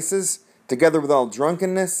embraces, together with all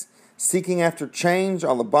drunkenness, seeking after change,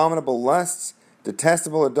 all abominable lusts,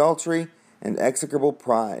 detestable adultery, and execrable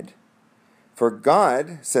pride. For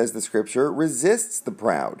God, says the Scripture, resists the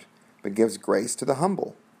proud, but gives grace to the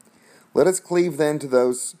humble. Let us cleave then to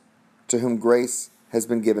those to whom grace has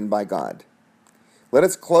been given by God. Let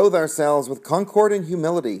us clothe ourselves with concord and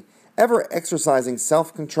humility, ever exercising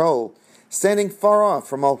self-control, standing far off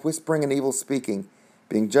from all whispering and evil speaking,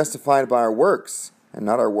 being justified by our works and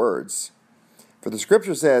not our words. For the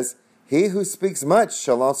Scripture says, He who speaks much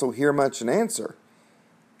shall also hear much and answer.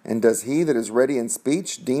 And does he that is ready in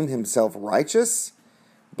speech deem himself righteous?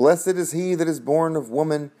 Blessed is he that is born of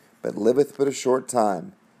woman, but liveth but a short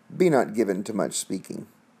time. Be not given to much speaking.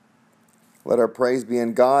 Let our praise be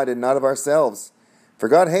in God and not of ourselves, for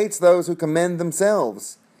God hates those who commend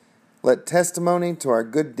themselves. Let testimony to our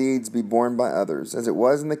good deeds be borne by others, as it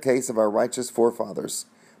was in the case of our righteous forefathers.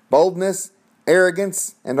 Boldness,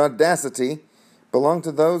 arrogance, and audacity belong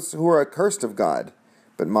to those who are accursed of God,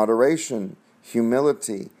 but moderation,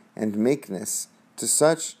 humility, and meekness to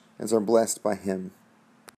such as are blessed by him.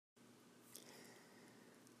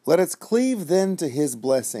 Let us cleave then to his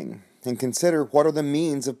blessing, and consider what are the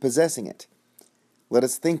means of possessing it. Let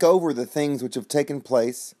us think over the things which have taken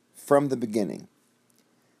place from the beginning.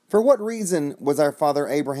 For what reason was our father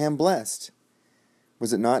Abraham blessed?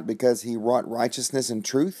 Was it not because he wrought righteousness and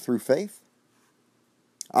truth through faith?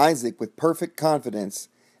 Isaac, with perfect confidence,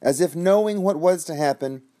 as if knowing what was to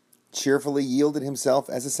happen, cheerfully yielded himself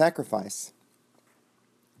as a sacrifice.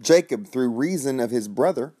 Jacob, through reason of his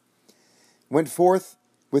brother, went forth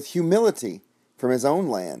with humility from his own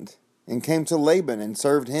land, and came to Laban and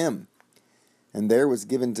served him. And there was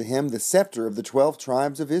given to him the scepter of the 12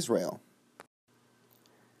 tribes of Israel.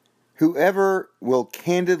 Whoever will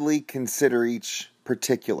candidly consider each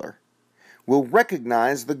particular will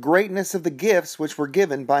recognize the greatness of the gifts which were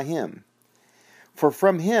given by him. For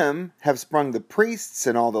from him have sprung the priests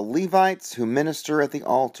and all the Levites who minister at the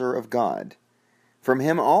altar of God. From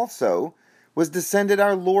him also was descended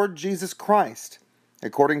our Lord Jesus Christ,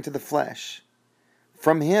 according to the flesh.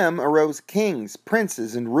 From him arose kings,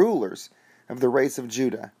 princes, and rulers of the race of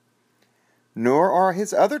Judah. Nor are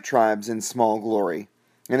his other tribes in small glory,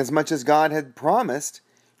 inasmuch as God had promised,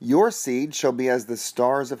 Your seed shall be as the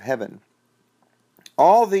stars of heaven.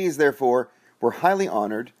 All these, therefore, were highly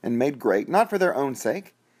honored and made great, not for their own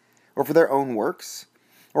sake, or for their own works,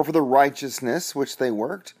 or for the righteousness which they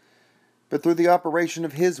worked, but through the operation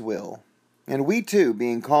of His will. And we too,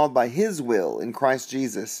 being called by His will in Christ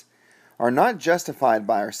Jesus, are not justified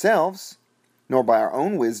by ourselves, nor by our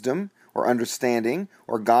own wisdom, or understanding,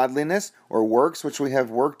 or godliness, or works which we have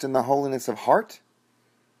worked in the holiness of heart,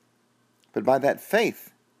 but by that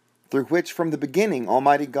faith, through which from the beginning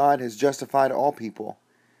Almighty God has justified all people,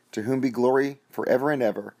 to whom be glory forever and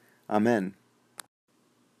ever. Amen.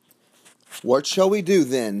 What shall we do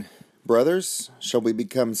then, brothers? Shall we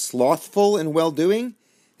become slothful in well-doing,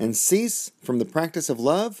 and cease from the practice of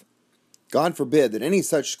love? God forbid that any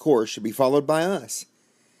such course should be followed by us.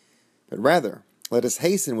 But rather, let us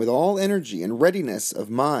hasten with all energy and readiness of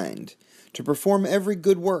mind to perform every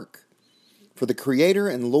good work. For the Creator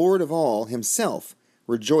and Lord of all Himself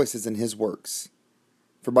rejoices in His works.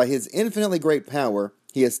 For by His infinitely great power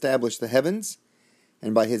He established the heavens,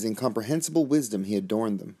 and by His incomprehensible wisdom He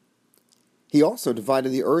adorned them. He also divided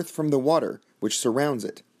the earth from the water which surrounds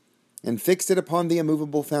it, and fixed it upon the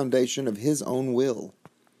immovable foundation of His own will.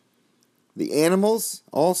 The animals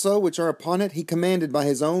also which are upon it He commanded by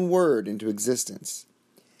His own word into existence.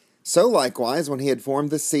 So likewise, when He had formed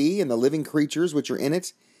the sea and the living creatures which are in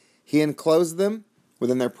it, He enclosed them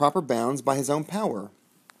within their proper bounds by His own power.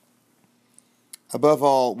 Above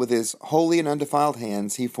all, with His holy and undefiled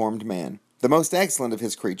hands He formed man, the most excellent of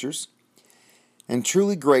His creatures, and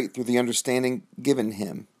truly great through the understanding given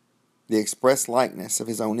Him, the express likeness of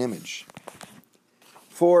His own image.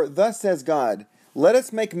 For thus says God, "Let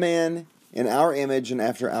us make man in our image and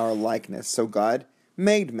after our likeness." So God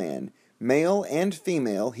made man, male and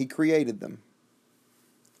female He created them.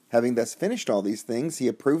 Having thus finished all these things, He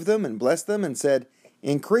approved them and blessed them and said,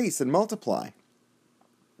 "Increase and multiply."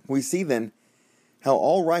 We see then how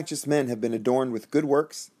all righteous men have been adorned with good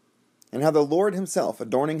works, and how the Lord Himself,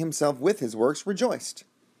 adorning Himself with His works, rejoiced.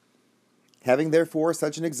 Having therefore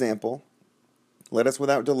such an example, let us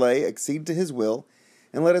without delay accede to His will,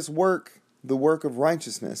 and let us work the work of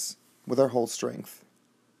righteousness with our whole strength.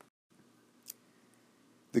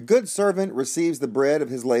 The good servant receives the bread of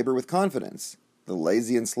his labor with confidence. The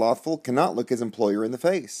lazy and slothful cannot look his employer in the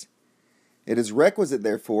face. It is requisite,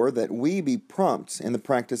 therefore, that we be prompt in the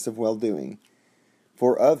practice of well-doing,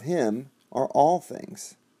 for of Him are all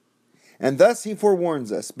things. And thus He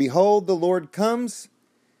forewarns us, "Behold, the Lord comes,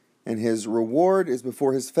 and His reward is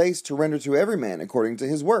before His face to render to every man according to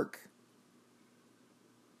his work."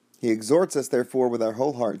 He exhorts us, therefore, with our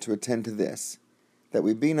whole heart to attend to this, that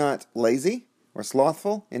we be not lazy or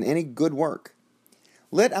slothful in any good work.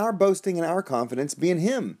 Let our boasting and our confidence be in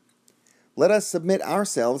Him. Let us submit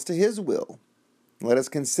ourselves to His will. Let us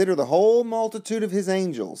consider the whole multitude of His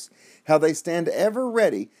angels, how they stand ever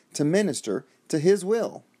ready to minister to His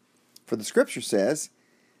will. For the Scripture says,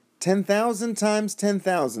 10,000 times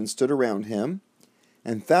 10,000 stood around Him,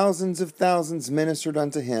 and thousands of thousands ministered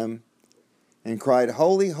unto Him, and cried,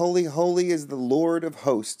 "Holy, holy, holy is the Lord of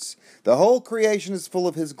hosts. The whole creation is full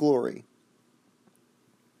of His glory."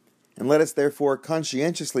 And let us therefore,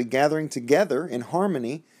 conscientiously gathering together in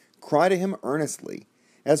harmony, cry to Him earnestly,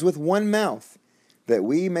 as with one mouth, that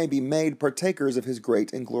we may be made partakers of His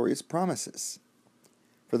great and glorious promises.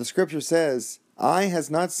 For the Scripture says, "Eye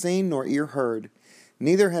has not seen nor ear heard,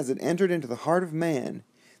 neither has it entered into the heart of man,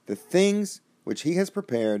 the things which He has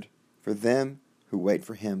prepared for them who wait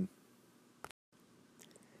for Him."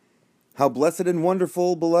 How blessed and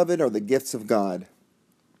wonderful, beloved, are the gifts of God!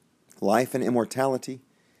 Life and immortality,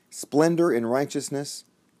 splendor in righteousness,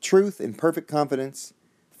 truth in perfect confidence,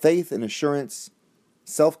 faith in assurance,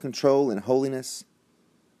 self-control in holiness.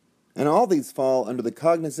 And all these fall under the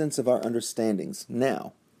cognizance of our understandings.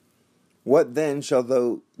 Now, what then shall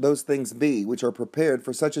those things be which are prepared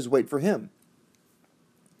for such as wait for Him?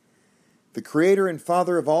 The Creator and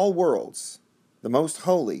Father of all worlds, the Most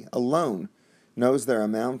Holy, alone knows their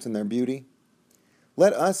amount and their beauty.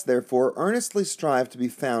 Let us, therefore, earnestly strive to be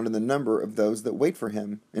found in the number of those that wait for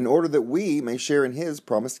Him, in order that we may share in His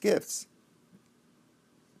promised gifts.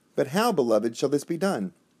 But how, beloved, shall this be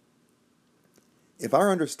done? If our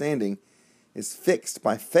understanding is fixed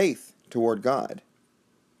by faith toward God,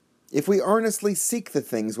 if we earnestly seek the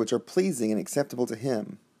things which are pleasing and acceptable to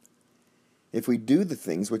Him, if we do the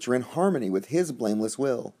things which are in harmony with His blameless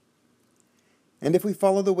will, and if we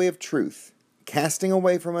follow the way of truth, casting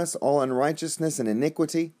away from us all unrighteousness and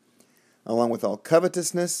iniquity, along with all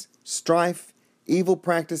covetousness, strife, evil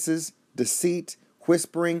practices, deceit,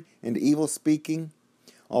 whispering, and evil speaking,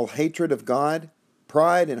 all hatred of God,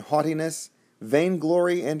 pride and haughtiness,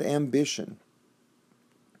 vainglory and ambition.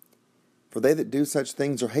 For they that do such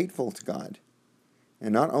things are hateful to God,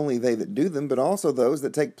 and not only they that do them, but also those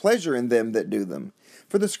that take pleasure in them that do them.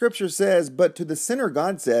 For the Scripture says, But to the sinner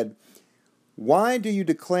God said, Why do you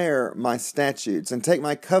declare my statutes, and take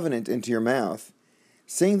my covenant into your mouth,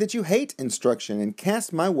 seeing that you hate instruction, and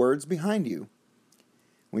cast my words behind you?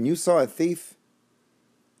 When you saw a thief,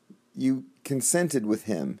 you consented with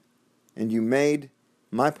him, and you made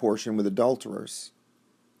my portion with adulterers.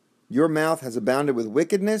 Your mouth has abounded with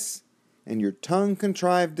wickedness, and your tongue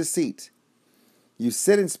contrived deceit. You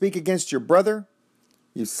sit and speak against your brother.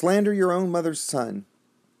 You slander your own mother's son.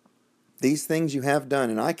 These things you have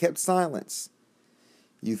done, and I kept silence.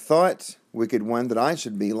 You thought, wicked one, that I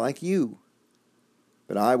should be like you.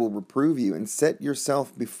 But I will reprove you, and set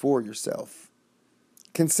yourself before yourself.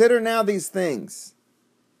 Consider now these things,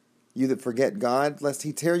 you that forget God, lest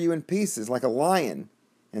he tear you in pieces like a lion,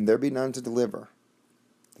 and there be none to deliver.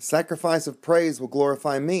 The sacrifice of praise will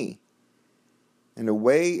glorify me, and a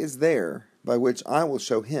way is there by which I will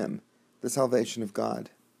show him the salvation of God.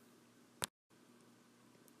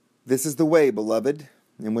 This is the way, beloved,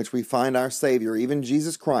 in which we find our Savior, even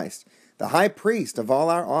Jesus Christ, the high priest of all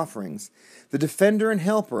our offerings, the defender and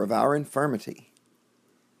helper of our infirmity.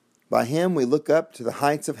 By him we look up to the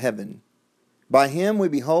heights of heaven. By him we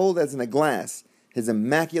behold as in a glass his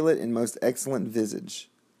immaculate and most excellent visage.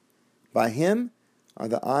 By him are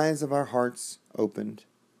the eyes of our hearts opened.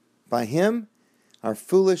 By him our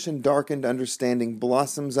foolish and darkened understanding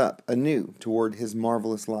blossoms up anew toward his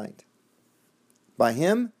marvelous light. By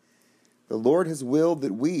him the Lord has willed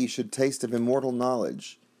that we should taste of immortal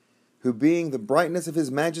knowledge, who being the brightness of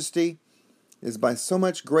his majesty is by so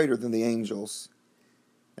much greater than the angels,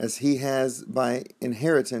 as he has by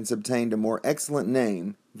inheritance obtained a more excellent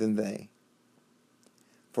name than they.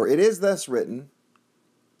 For it is thus written,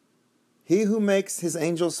 He who makes his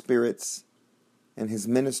angels spirits, and his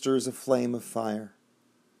ministers a flame of fire.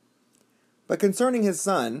 But concerning his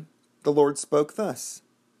Son, the Lord spoke thus,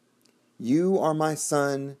 You are my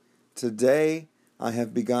Son, today I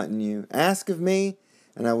have begotten you. Ask of me,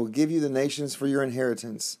 and I will give you the nations for your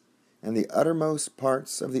inheritance, and the uttermost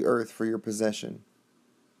parts of the earth for your possession.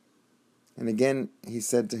 And again he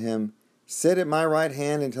said to him, Sit at my right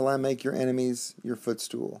hand until I make your enemies your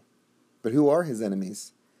footstool. But who are his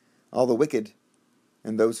enemies? All the wicked,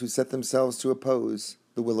 and those who set themselves to oppose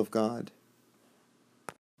the will of God.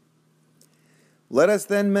 Let us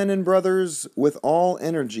then, men and brothers, with all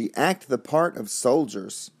energy, act the part of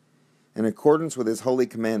soldiers, in accordance with his holy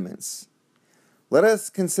commandments. Let us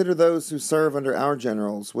consider those who serve under our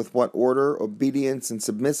generals, with what order, obedience, and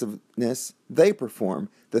submissiveness they perform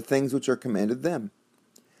the things which are commanded them.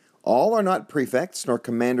 All are not prefects, nor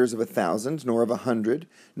commanders of 1,000, nor of 100,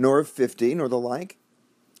 nor of 50, nor the like.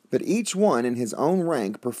 But each one in his own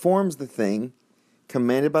rank performs the thing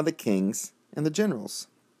commanded by the kings and the generals.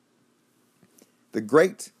 The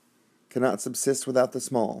great cannot subsist without the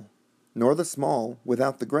small, nor the small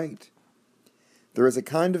without the great. There is a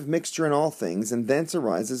kind of mixture in all things, and thence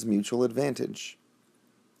arises mutual advantage.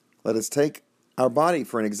 Let us take our body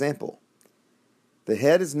for an example. The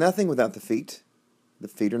head is nothing without the feet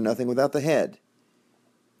are nothing without the head.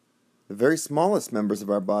 The very smallest members of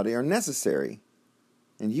our body are necessary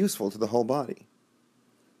and useful to the whole body.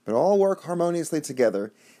 But all work harmoniously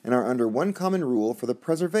together and are under one common rule for the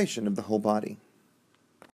preservation of the whole body.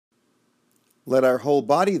 Let our whole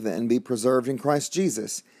body then be preserved in Christ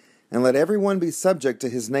Jesus, and let everyone be subject to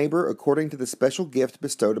his neighbor according to the special gift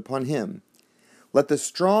bestowed upon him. Let the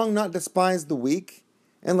strong not despise the weak,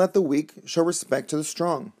 and let the weak show respect to the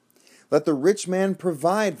strong. Let the rich man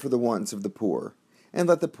provide for the wants of the poor, and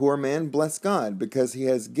let the poor man bless God, because he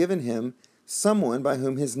has given him someone by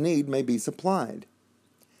whom his need may be supplied.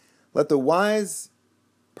 Let the wise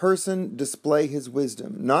person display his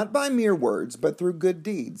wisdom, not by mere words, but through good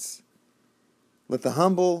deeds. Let the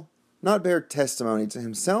humble not bear testimony to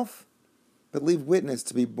himself, but leave witness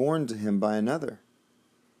to be borne to him by another.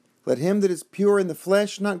 Let him that is pure in the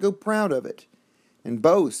flesh not go proud of it, and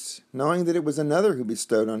boast, knowing that it was another who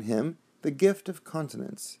bestowed on him the gift of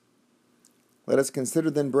continence. Let us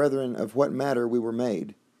consider then, brethren, of what matter we were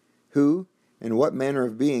made, who, in what manner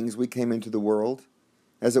of beings we came into the world,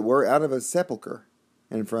 as it were out of a sepulchre,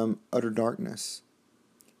 and from utter darkness.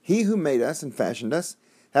 He who made us and fashioned us,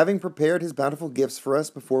 having prepared his bountiful gifts for us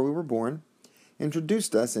before we were born,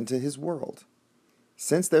 introduced us into his world.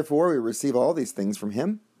 Since therefore we receive all these things from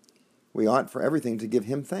him, we ought for everything to give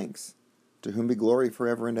him thanks, to whom be glory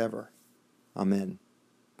forever and ever. Amen.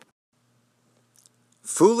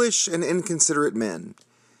 Foolish and inconsiderate men,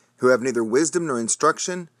 who have neither wisdom nor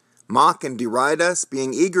instruction, mock and deride us,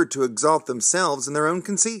 being eager to exalt themselves in their own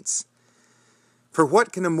conceits. For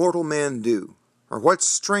what can a mortal man do, or what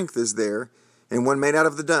strength is there and one made out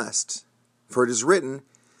of the dust. For it is written,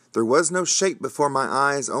 there was no shape before my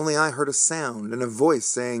eyes, only I heard a sound, and a voice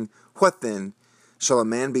saying, What then? Shall a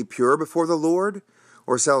man be pure before the Lord?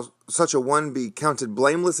 Or shall such a one be counted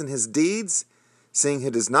blameless in his deeds, seeing he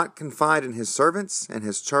does not confide in his servants, and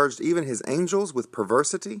has charged even his angels with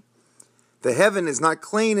perversity? The heaven is not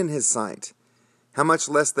clean in his sight. How much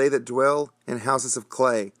less they that dwell in houses of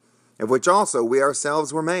clay, of which also we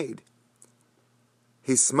ourselves were made?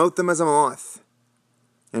 He smote them as a moth,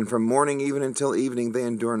 and from morning even until evening they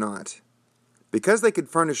endure not. Because they could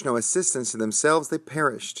furnish no assistance to themselves, they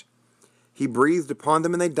perished. He breathed upon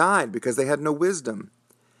them, and they died, because they had no wisdom.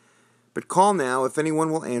 But call now, if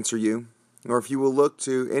anyone will answer you, or if you will look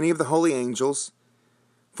to any of the holy angels,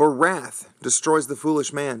 for wrath destroys the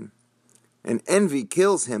foolish man, and envy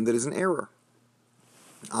kills him that is in error.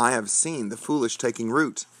 I have seen the foolish taking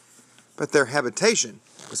root, but their habitation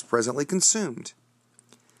was presently consumed.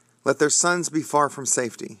 Let their sons be far from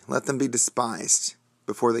safety. Let them be despised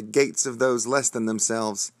before the gates of those less than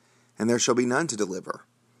themselves, and there shall be none to deliver.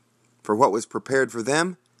 For what was prepared for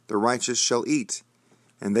them, the righteous shall eat,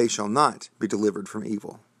 and they shall not be delivered from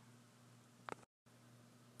evil.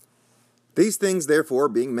 These things, therefore,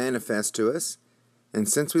 being manifest to us, and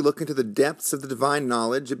since we look into the depths of the divine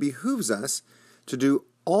knowledge, it behooves us to do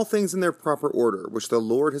all things in their proper order, which the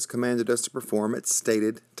Lord has commanded us to perform at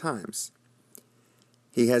stated times.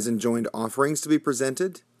 He has enjoined offerings to be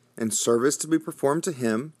presented, and service to be performed to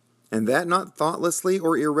him, and that not thoughtlessly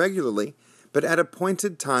or irregularly, but at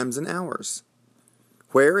appointed times and hours.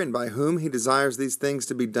 Where and by whom he desires these things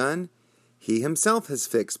to be done, he himself has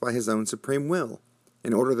fixed by his own supreme will,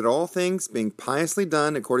 in order that all things, being piously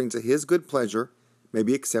done according to his good pleasure, may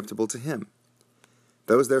be acceptable to him.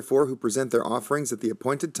 Those, therefore, who present their offerings at the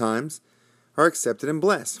appointed times are accepted and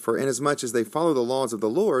blessed, for inasmuch as they follow the laws of the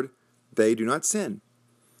Lord, they do not sin.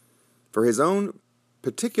 For his own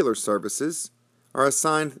particular services are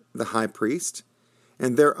assigned the high priest,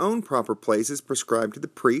 and their own proper places prescribed to the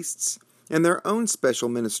priests, and their own special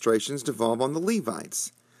ministrations devolve on the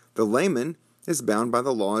Levites. The layman is bound by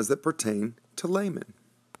the laws that pertain to laymen.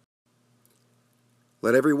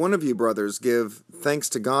 Let every one of you, brothers, give thanks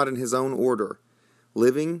to God in his own order,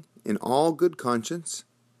 living in all good conscience,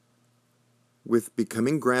 with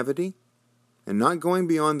becoming gravity, and not going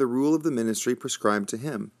beyond the rule of the ministry prescribed to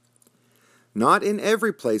him. Not in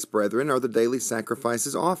every place, brethren, are the daily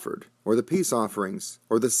sacrifices offered, or the peace offerings,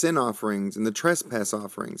 or the sin offerings, and the trespass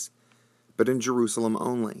offerings, but in Jerusalem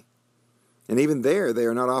only. And even there they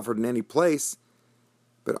are not offered in any place,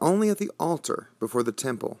 but only at the altar before the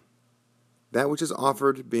temple, that which is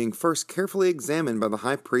offered being first carefully examined by the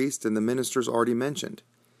high priest and the ministers already mentioned.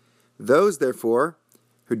 Those, therefore,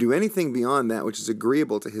 who do anything beyond that which is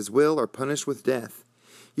agreeable to his will are punished with death.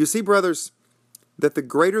 You see, brothers, that the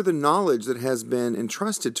greater the knowledge that has been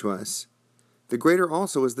entrusted to us, the greater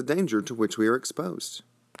also is the danger to which we are exposed.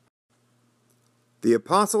 The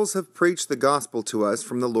apostles have preached the gospel to us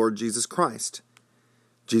from the Lord Jesus Christ.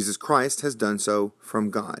 Jesus Christ has done so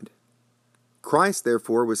from God. Christ,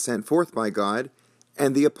 therefore, was sent forth by God,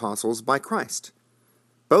 and the apostles by Christ.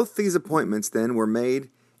 Both these appointments, then, were made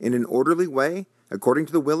in an orderly way, according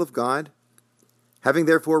to the will of God. Having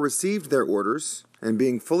therefore received their orders, and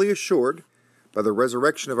being fully assured by the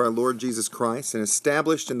resurrection of our Lord Jesus Christ, and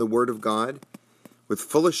established in the Word of God, with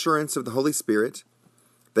full assurance of the Holy Spirit,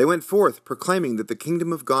 they went forth proclaiming that the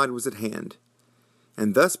kingdom of God was at hand.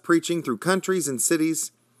 And thus preaching through countries and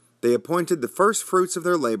cities, they appointed the first fruits of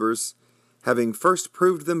their labors, having first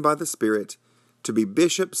proved them by the Spirit, to be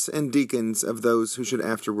bishops and deacons of those who should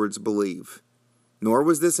afterwards believe. Nor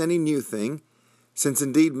was this any new thing, since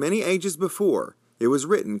indeed many ages before it was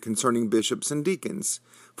written concerning bishops and deacons.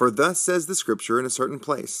 For thus says the Scripture in a certain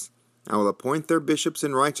place, I will appoint their bishops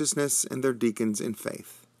in righteousness and their deacons in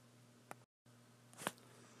faith.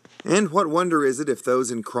 And what wonder is it if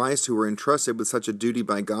those in Christ who were entrusted with such a duty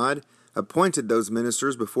by God appointed those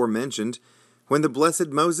ministers before mentioned, when the blessed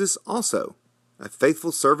Moses also, a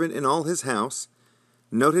faithful servant in all his house,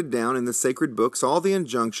 noted down in the sacred books all the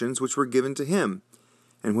injunctions which were given to him,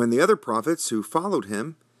 and when the other prophets who followed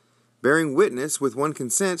him, bearing witness with one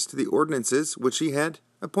consent to the ordinances which he had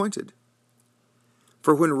appointed.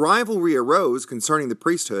 For when rivalry arose concerning the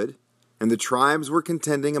priesthood, and the tribes were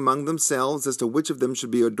contending among themselves as to which of them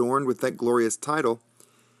should be adorned with that glorious title,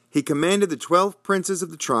 he commanded the 12 princes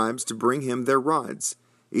of the tribes to bring him their rods,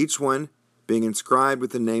 each one being inscribed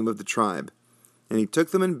with the name of the tribe. And he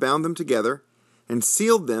took them and bound them together, and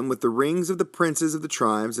sealed them with the rings of the princes of the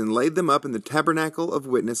tribes, and laid them up in the tabernacle of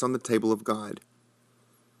witness on the table of God.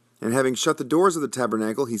 And having shut the doors of the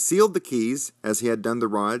tabernacle, he sealed the keys, as he had done the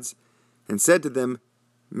rods, and said to them,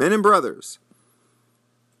 Men and brothers,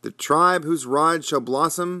 The tribe whose rod shall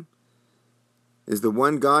blossom is the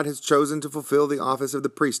one God has chosen to fulfill the office of the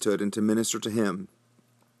priesthood and to minister to him.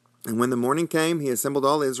 And when the morning came, he assembled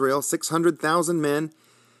all Israel, 600,000 men,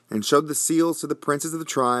 and showed the seals to the princes of the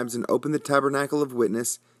tribes, and opened the tabernacle of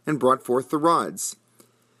witness, and brought forth the rods.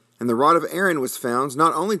 And the rod of Aaron was found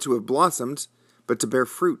not only to have blossomed, but to bear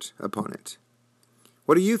fruit upon it.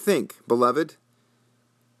 What do you think, beloved?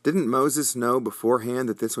 Didn't Moses know beforehand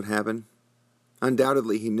that this would happen?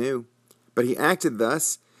 Undoubtedly he knew, but he acted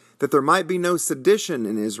thus that there might be no sedition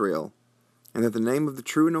in Israel, and that the name of the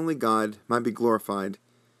true and only God might be glorified,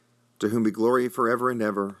 to whom be glory forever and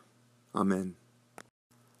ever. Amen.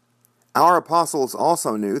 Our apostles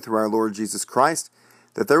also knew through our Lord Jesus Christ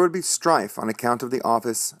that there would be strife on account of the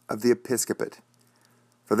office of the episcopate.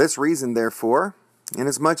 For this reason, therefore,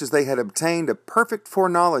 inasmuch as they had obtained a perfect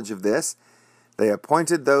foreknowledge of this, they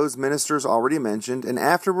appointed those ministers already mentioned, and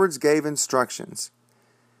afterwards gave instructions,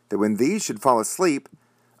 that when these should fall asleep,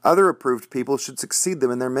 other approved people should succeed them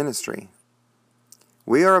in their ministry.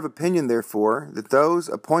 We are of opinion, therefore, that those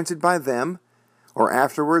appointed by them, or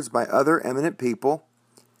afterwards by other eminent people,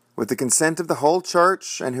 with the consent of the whole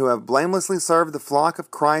church, and who have blamelessly served the flock of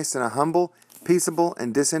Christ in a humble, peaceable,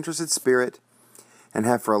 and disinterested spirit, and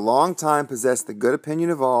have for a long time possessed the good opinion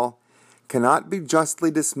of all, cannot be justly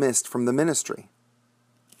dismissed from the ministry.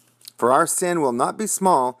 For our sin will not be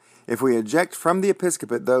small if we eject from the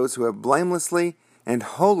episcopate those who have blamelessly and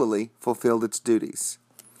holily fulfilled its duties.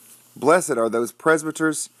 Blessed are those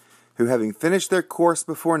presbyters who, having finished their course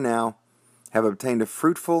before now, have obtained a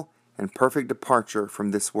fruitful and perfect departure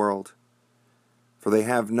from this world. For they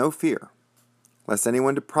have no fear, lest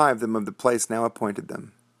anyone deprive them of the place now appointed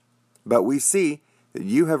them. But we see that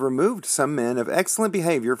you have removed some men of excellent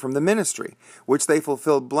behavior from the ministry, which they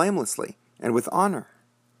fulfilled blamelessly and with honor.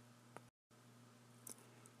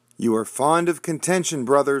 You are fond of contention,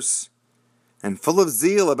 brothers, and full of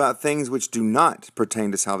zeal about things which do not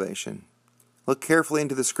pertain to salvation. Look carefully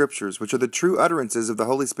into the Scriptures, which are the true utterances of the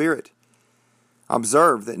Holy Spirit.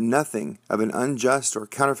 Observe that nothing of an unjust or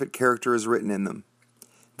counterfeit character is written in them.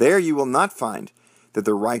 There you will not find that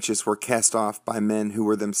the righteous were cast off by men who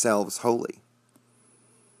were themselves holy.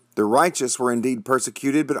 The righteous were indeed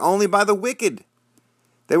persecuted, but only by the wicked.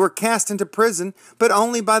 They were cast into prison, but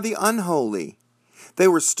only by the unholy. They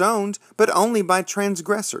were stoned, but only by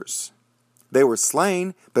transgressors. They were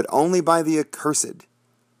slain, but only by the accursed,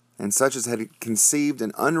 and such as had conceived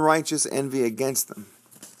an unrighteous envy against them.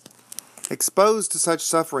 Exposed to such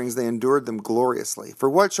sufferings, they endured them gloriously. For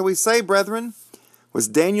what shall we say, brethren? Was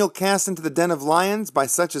Daniel cast into the den of lions by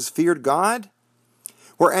such as feared God?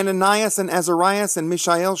 Were Ananias and Azarias and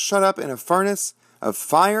Mishael shut up in a furnace of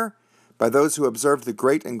fire by those who observed the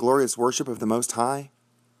great and glorious worship of the Most High?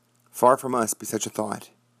 Far from us be such a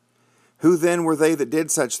thought. Who then were they that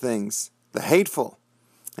did such things? The hateful,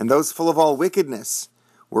 and those full of all wickedness,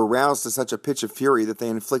 were roused to such a pitch of fury that they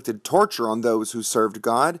inflicted torture on those who served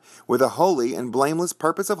God with a holy and blameless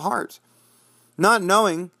purpose of heart, not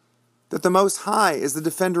knowing that the Most High is the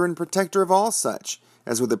defender and protector of all such,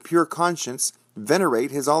 as with a pure conscience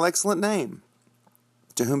venerate his all-excellent name,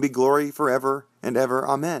 to whom be glory forever and ever.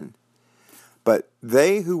 Amen. But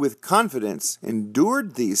they who with confidence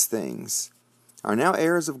endured these things are now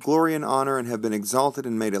heirs of glory and honor, and have been exalted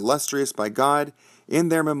and made illustrious by God in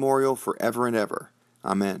their memorial forever and ever.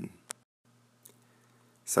 Amen.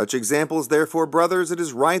 Such examples, therefore, brothers, it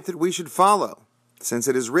is right that we should follow, since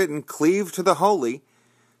it is written, Cleave to the holy,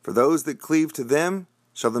 for those that cleave to them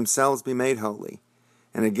shall themselves be made holy.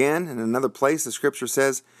 And again, in another place, the Scripture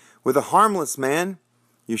says, With a harmless man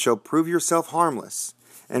you shall prove yourself harmless,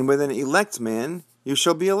 and with an elect man you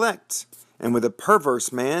shall be elect, and with a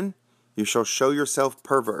perverse man you shall show yourself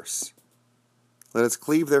perverse. Let us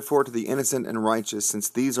cleave therefore to the innocent and righteous, since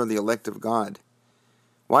these are the elect of God.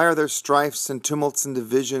 Why are there strifes and tumults and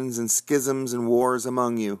divisions and schisms and wars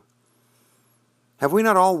among you? Have we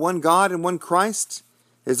not all one God and one Christ?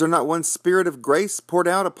 Is there not one Spirit of grace poured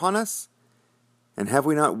out upon us? And have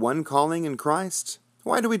we not one calling in Christ?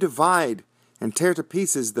 Why do we divide and tear to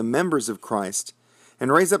pieces the members of Christ,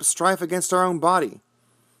 and raise up strife against our own body,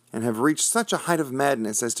 and have reached such a height of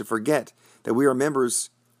madness as to forget that we are members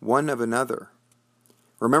one of another?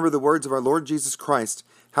 Remember the words of our Lord Jesus Christ,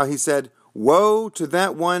 how he said, Woe to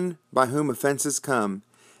that one by whom offenses come.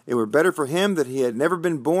 It were better for him that he had never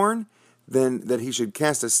been born than that he should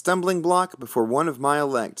cast a stumbling block before one of my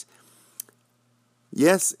elect.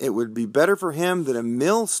 Yes, it would be better for him that a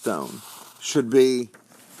millstone should be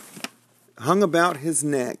hung about his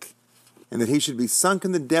neck, and that he should be sunk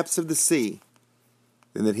in the depths of the sea,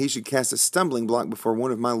 than that he should cast a stumbling block before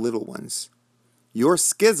one of my little ones. Your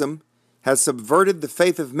schism has subverted the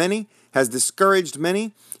faith of many, has discouraged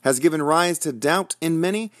many, has given rise to doubt in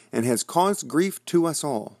many, and has caused grief to us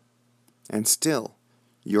all. And still,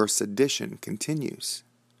 your sedition continues.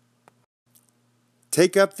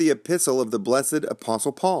 Take up the epistle of the blessed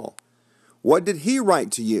Apostle Paul. What did he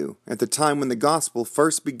write to you at the time when the gospel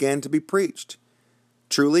first began to be preached?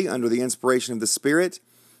 Truly, under the inspiration of the Spirit,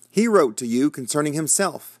 he wrote to you concerning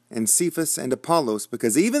himself, and Cephas and Apollos,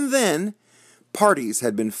 because even then parties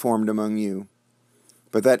had been formed among you.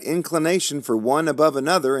 But that inclination for one above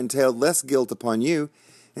another entailed less guilt upon you,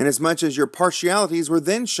 inasmuch as your partialities were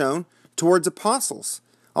then shown towards apostles,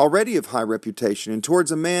 already of high reputation, and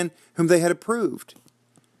towards a man whom they had approved.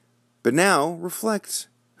 But now reflect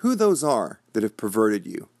who those are that have perverted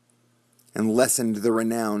you, and lessened the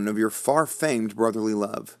renown of your far-famed brotherly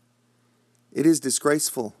love. It is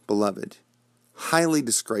disgraceful, beloved, highly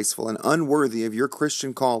disgraceful and unworthy of your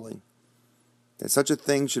Christian calling, that such a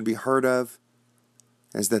thing should be heard of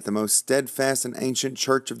as that the most steadfast and ancient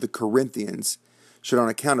church of the Corinthians should, on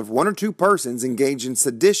account of one or two persons, engage in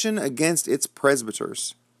sedition against its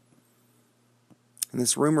presbyters. And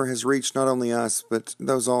this rumor has reached not only us, but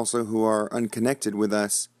those also who are unconnected with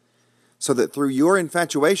us, so that through your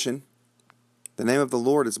infatuation, the name of the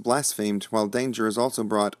Lord is blasphemed, while danger is also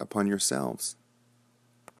brought upon yourselves.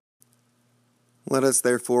 Let us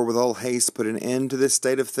therefore with all haste put an end to this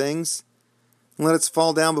state of things, and let us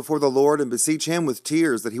fall down before the Lord and beseech him with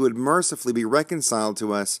tears that he would mercifully be reconciled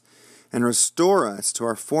to us, and restore us to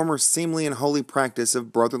our former seemly and holy practice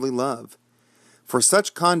of brotherly love. For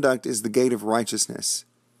such conduct is the gate of righteousness,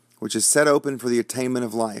 which is set open for the attainment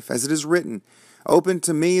of life. As it is written, Open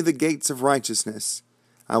to me the gates of righteousness.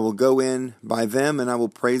 I will go in by them, and I will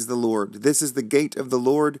praise the Lord. This is the gate of the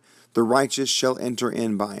Lord, the righteous shall enter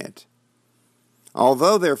in by it.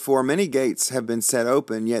 Although, therefore, many gates have been set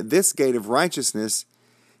open, yet this gate of righteousness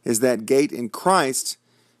is that gate in Christ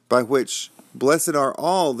by which blessed are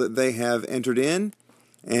all that they have entered in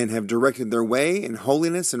and have directed their way in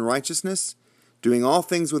holiness and righteousness, doing all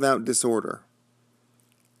things without disorder.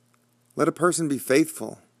 Let a person be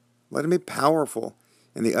faithful. Let him be powerful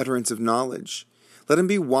in the utterance of knowledge. Let him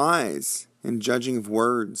be wise in judging of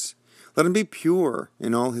words. Let him be pure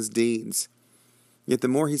in all his deeds. Yet the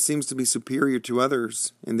more he seems to be superior to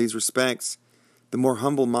others in these respects, the more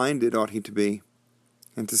humble-minded ought he to be,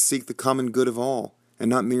 and to seek the common good of all, and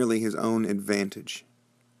not merely his own advantage.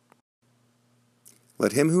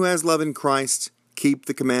 Let him who has love in Christ keep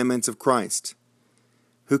the commandments of Christ.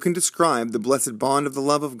 Who can describe the blessed bond of the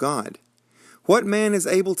love of God? What man is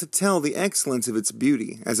able to tell the excellence of its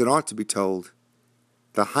beauty, as it ought to be told?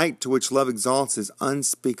 The height to which love exalts is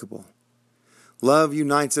unspeakable. Love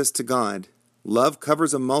unites us to God. Love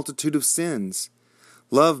covers a multitude of sins.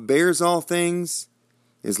 Love bears all things,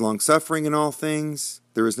 is long-suffering in all things.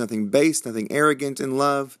 There is nothing base, nothing arrogant in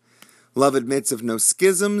love. Love admits of no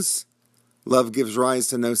schisms. Love gives rise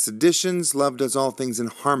to no seditions. Love does all things in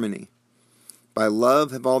harmony. By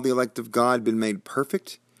love have all the elect of God been made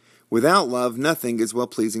perfect. Without love, nothing is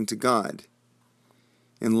well-pleasing to God.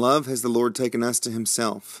 In love has the Lord taken us to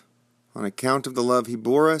himself. On account of the love he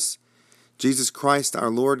bore us, Jesus Christ our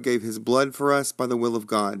Lord gave his blood for us by the will of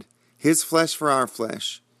God, his flesh for our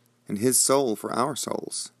flesh, and his soul for our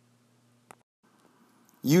souls.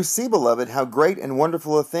 You see, beloved, how great and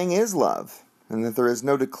wonderful a thing is love, and that there is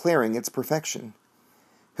no declaring its perfection.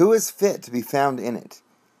 Who is fit to be found in it,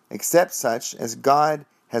 except such as God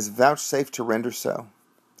has vouchsafed to render so?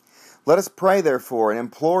 Let us pray, therefore, and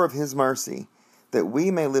implore of his mercy, that we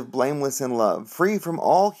may live blameless in love, free from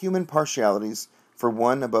all human partialities for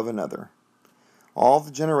one above another. All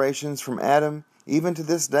the generations from Adam even to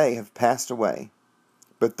this day have passed away.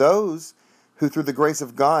 But those who through the grace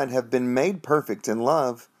of God have been made perfect in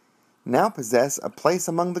love now possess a place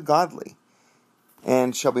among the godly,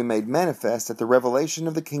 and shall be made manifest at the revelation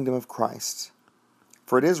of the kingdom of Christ.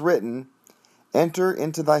 For it is written, Enter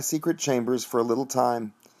into thy secret chambers for a little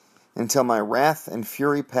time, until my wrath and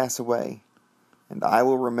fury pass away. And I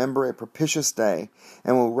will remember a propitious day,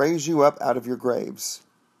 and will raise you up out of your graves.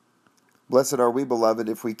 Blessed are we, beloved,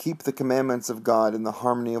 if we keep the commandments of God in the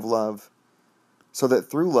harmony of love, so that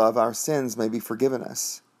through love our sins may be forgiven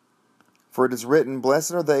us. For it is written,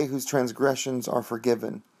 Blessed are they whose transgressions are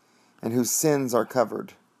forgiven, and whose sins are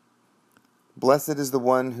covered. Blessed is the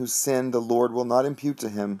one whose sin the Lord will not impute to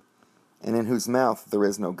him, and in whose mouth there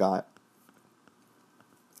is no guile.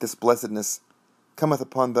 This blessedness cometh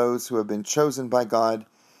upon those who have been chosen by God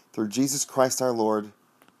through Jesus Christ our Lord,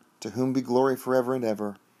 to whom be glory forever and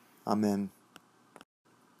ever. Amen.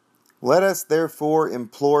 Let us therefore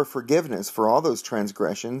implore forgiveness for all those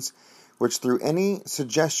transgressions which through any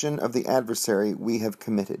suggestion of the adversary we have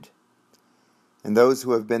committed. And those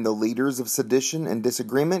who have been the leaders of sedition and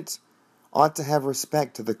disagreement ought to have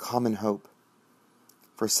respect to the common hope.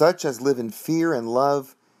 For such as live in fear and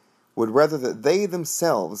love would rather that they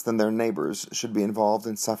themselves than their neighbors should be involved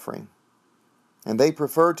in suffering. And they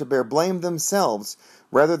prefer to bear blame themselves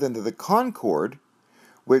rather than that the concord,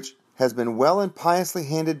 which has been well and piously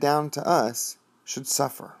handed down to us, should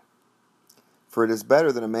suffer. For it is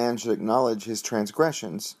better that a man should acknowledge his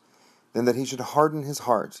transgressions than that he should harden his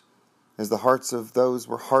heart, as the hearts of those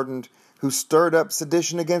were hardened who stirred up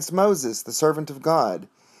sedition against Moses, the servant of God,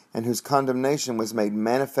 and whose condemnation was made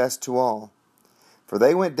manifest to all. For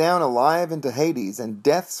they went down alive into Hades, and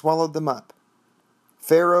death swallowed them up.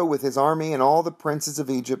 Pharaoh with his army and all the princes of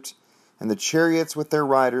Egypt, and the chariots with their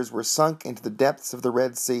riders were sunk into the depths of the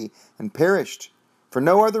Red Sea, and perished, for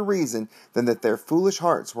no other reason than that their foolish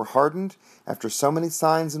hearts were hardened after so many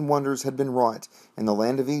signs and wonders had been wrought in the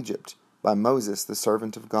land of Egypt by Moses, the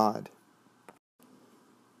servant of God.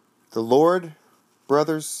 The Lord,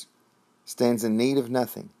 brothers, stands in need of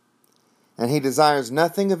nothing, and he desires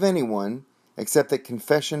nothing of anyone except that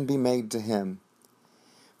confession be made to him.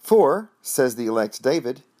 For, says the elect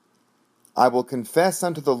David, I will confess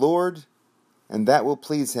unto the Lord, and that will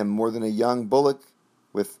please him more than a young bullock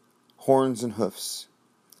with horns and hoofs.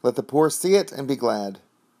 Let the poor see it and be glad.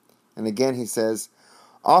 And again he says,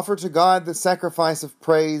 offer to God the sacrifice of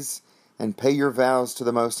praise, and pay your vows to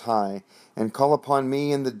the Most High, and call upon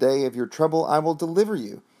me in the day of your trouble. I will deliver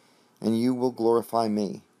you, and you will glorify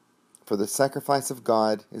me. For the sacrifice of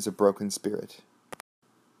God is a broken spirit.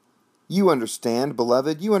 You understand,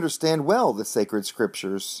 beloved, you understand well the sacred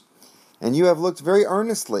Scriptures, and you have looked very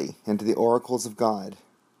earnestly into the oracles of God.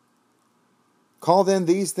 Call then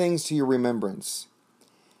these things to your remembrance.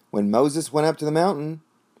 When Moses went up to the mountain,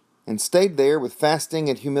 and stayed there with fasting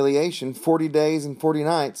and humiliation 40 days and 40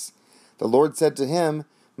 nights, the Lord said to him,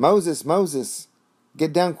 Moses, Moses,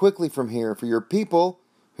 get down quickly from here, for your people,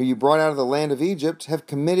 who you brought out of the land of Egypt, have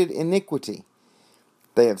committed iniquity.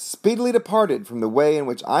 They have speedily departed from the way in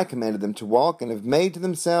which I commanded them to walk, and have made to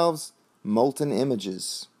themselves molten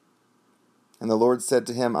images. And the Lord said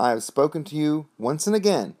to him, I have spoken to you once and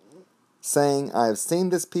again, saying, I have seen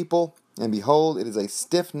this people, and behold, it is a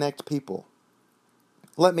stiff-necked people.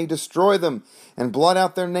 Let me destroy them, and blot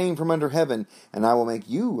out their name from under heaven, and I will make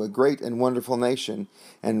you a great and wonderful nation,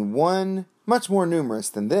 and one much more numerous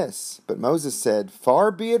than this. But Moses said,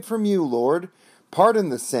 Far be it from you, Lord, pardon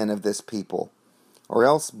the sin of this people, or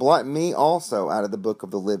else blot me also out of the book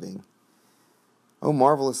of the living. O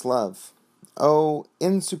marvelous love! O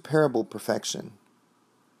insuperable perfection!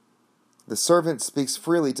 The servant speaks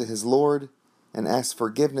freely to his Lord, and asks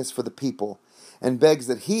forgiveness for the people, and begs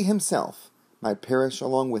that he himself might perish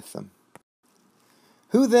along with them.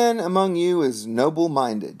 Who then among you is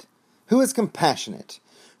noble-minded? Who is compassionate?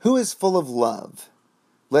 Who is full of love?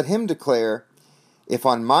 Let him declare, if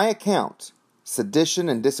on my account sedition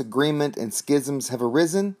and disagreement and schisms have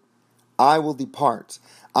arisen, I will depart.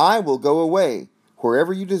 I will go away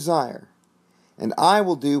wherever you desire, and I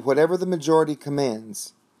will do whatever the majority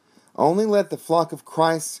commands. Only let the flock of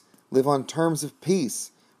Christ live on terms of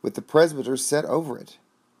peace with the presbyters set over it.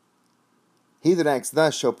 He that acts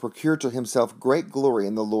thus shall procure to himself great glory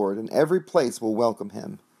in the Lord, and every place will welcome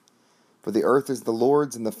him. For the earth is the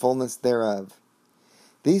Lord's, and the fullness thereof.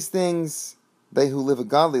 These things they who live a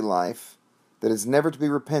godly life, that is never to be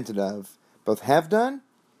repented of, both have done,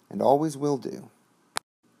 and always will do.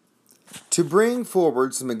 To bring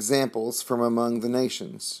forward some examples from among the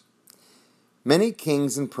nations. Many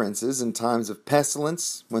kings and princes, in times of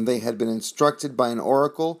pestilence, when they had been instructed by an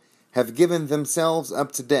oracle, have given themselves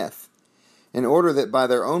up to death, in order that by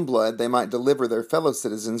their own blood they might deliver their fellow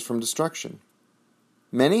citizens from destruction.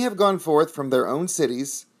 Many have gone forth from their own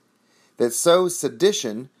cities, that so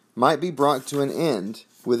sedition might be brought to an end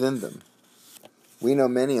within them. We know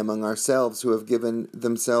many among ourselves who have given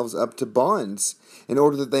themselves up to bonds, in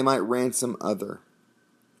order that they might ransom other.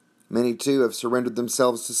 Many too have surrendered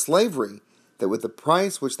themselves to slavery, that with the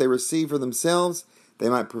price which they receive for themselves, they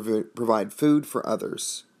might provide food for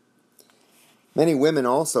others. Many women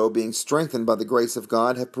also, being strengthened by the grace of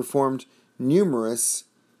God, have performed numerous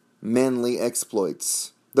manly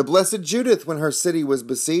exploits. The blessed Judith, when her city was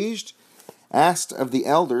besieged, asked of the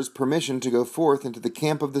elders permission to go forth into the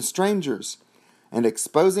camp of the strangers, and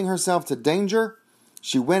exposing herself to danger,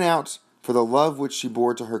 she went out for the love which she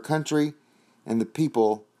bore to her country and the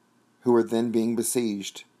people who were then being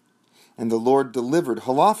besieged. And the Lord delivered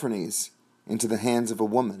Holofernes into the hands of a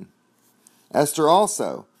woman. Esther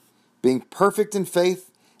also, being perfect in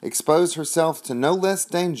faith, exposed herself to no less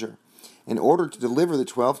danger, in order to deliver the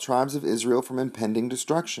 12 tribes of Israel from impending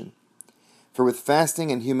destruction. For with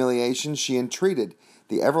fasting and humiliation she entreated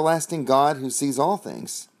the everlasting God who sees all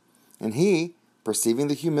things. And he, perceiving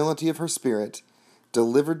the humility of her spirit,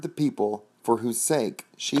 delivered the people for whose sake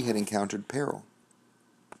she had encountered peril.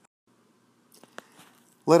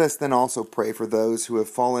 Let us then also pray for those who have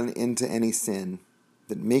fallen into any sin,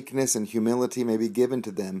 that meekness and humility may be given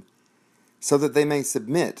to them, so that they may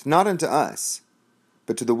submit, not unto us,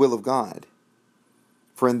 but to the will of God.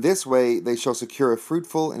 For in this way they shall secure a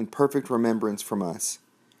fruitful and perfect remembrance from us,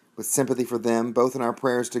 with sympathy for them, both in our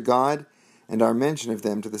prayers to God and our mention of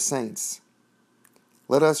them to the saints.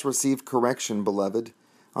 Let us receive correction, beloved,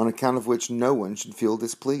 on account of which no one should feel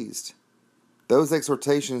displeased. Those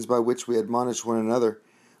exhortations by which we admonish one another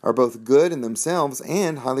are both good in themselves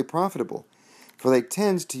and highly profitable, for they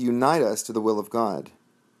tend to unite us to the will of God.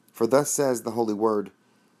 For thus says the Holy Word,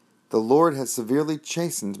 "The Lord has severely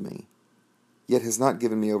chastened me, yet has not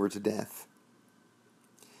given me over to death.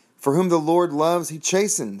 For whom the Lord loves, he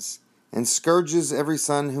chastens, and scourges every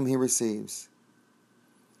son whom he receives.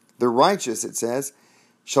 The righteous," it says,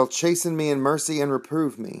 "shall chasten me in mercy and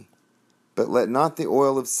reprove me, but let not the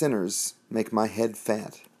oil of sinners make my head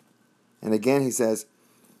fat." And again he says,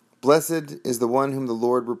 "Blessed is the one whom the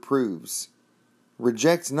Lord reproves.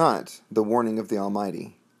 Reject not the warning of the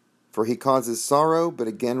Almighty. For he causes sorrow, but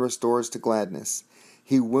again restores to gladness.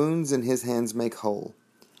 He wounds, and his hands make whole.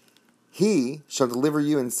 He shall deliver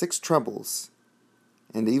you in 6 troubles,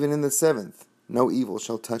 and even in the 7th no evil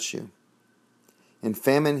shall touch you. In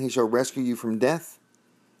famine he shall rescue you from death,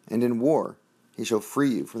 and in war he shall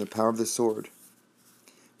free you from the power of the sword.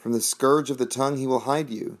 From the scourge of the tongue he will hide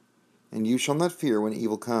you, and you shall not fear when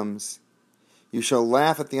evil comes. You shall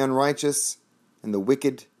laugh at the unrighteous and the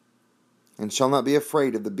wicked, and shall not be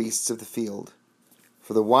afraid of the beasts of the field.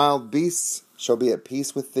 For the wild beasts shall be at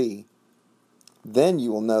peace with thee. Then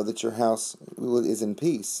you will know that your house is in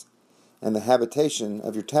peace, and the habitation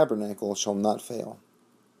of your tabernacle shall not fail.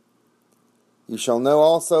 You shall know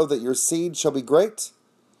also that your seed shall be great,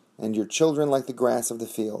 and your children like the grass of the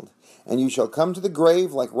field. And you shall come to the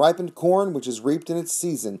grave like ripened corn, which is reaped in its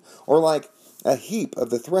season, or like a heap of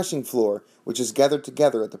the threshing floor, which is gathered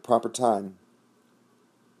together at the proper time.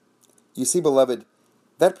 You see, beloved,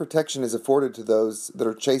 that protection is afforded to those that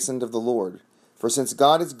are chastened of the Lord. For since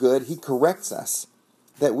God is good, he corrects us,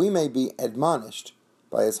 that we may be admonished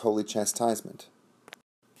by his holy chastisement.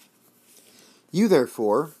 You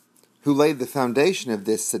therefore, who laid the foundation of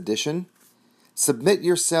this sedition, submit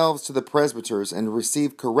yourselves to the presbyters and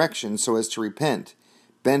receive correction so as to repent,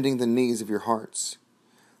 bending the knees of your hearts.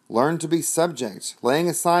 Learn to be subject, laying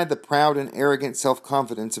aside the proud and arrogant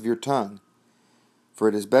self-confidence of your tongue. For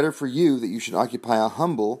it is better for you that you should occupy a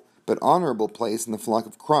humble but honorable place in the flock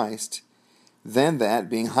of Christ, than that,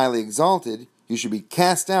 being highly exalted, you should be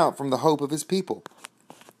cast out from the hope of his people.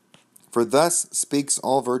 For thus speaks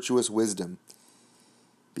all virtuous wisdom.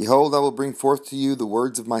 Behold, I will bring forth to you the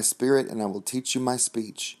words of my spirit, and I will teach you my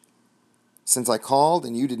speech. Since I called,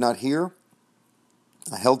 and you did not hear,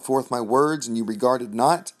 I held forth my words, and you regarded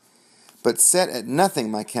not, but set at nothing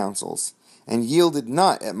my counsels, and yielded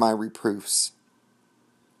not at my reproofs.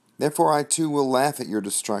 Therefore I too will laugh at your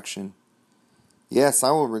destruction. Yes,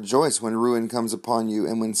 I will rejoice when ruin comes upon you,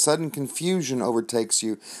 and when sudden confusion overtakes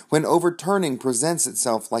you, when overturning presents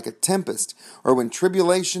itself like a tempest, or when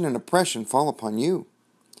tribulation and oppression fall upon you.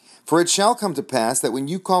 For it shall come to pass that when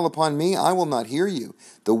you call upon me, I will not hear you.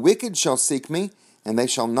 The wicked shall seek me, and they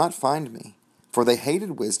shall not find me. For they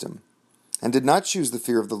hated wisdom, and did not choose the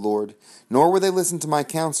fear of the Lord, nor would they listen to my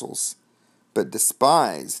counsels, but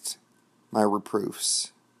despised my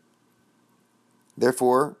reproofs.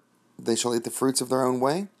 Therefore they shall eat the fruits of their own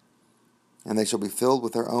way, and they shall be filled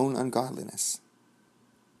with their own ungodliness.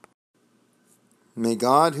 May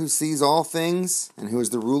God, who sees all things, and who is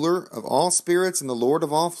the ruler of all spirits and the Lord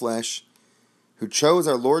of all flesh, who chose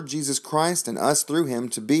our Lord Jesus Christ and us through him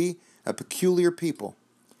to be a peculiar people,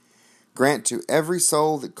 grant to every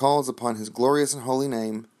soul that calls upon his glorious and holy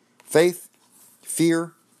name faith,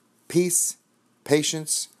 fear, peace,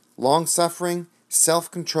 patience, long-suffering,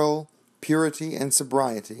 self-control, purity, and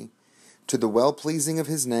sobriety, to the well-pleasing of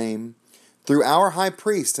his name, through our high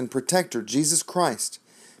priest and protector, Jesus Christ,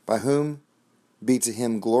 by whom be to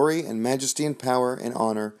him glory and majesty and power and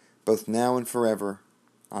honor, both now and forever.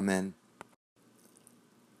 Amen.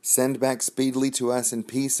 Send back speedily to us in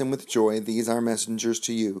peace and with joy these our messengers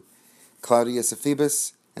to you, Claudius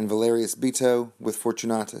Ephebus and Valerius Bito with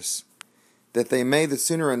Fortunatus, that they may the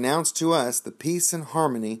sooner announce to us the peace and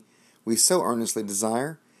harmony we so earnestly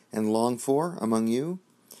desire and long for among you,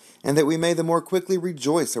 and that we may the more quickly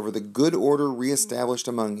rejoice over the good order reestablished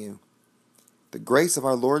among you. The grace of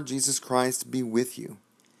our Lord Jesus Christ be with you.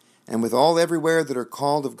 and with all everywhere that are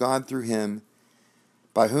called of God through him,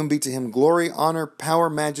 by whom be to him glory, honor, power,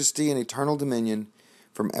 majesty, and eternal dominion,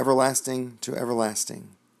 from everlasting to everlasting.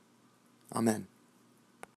 Amen.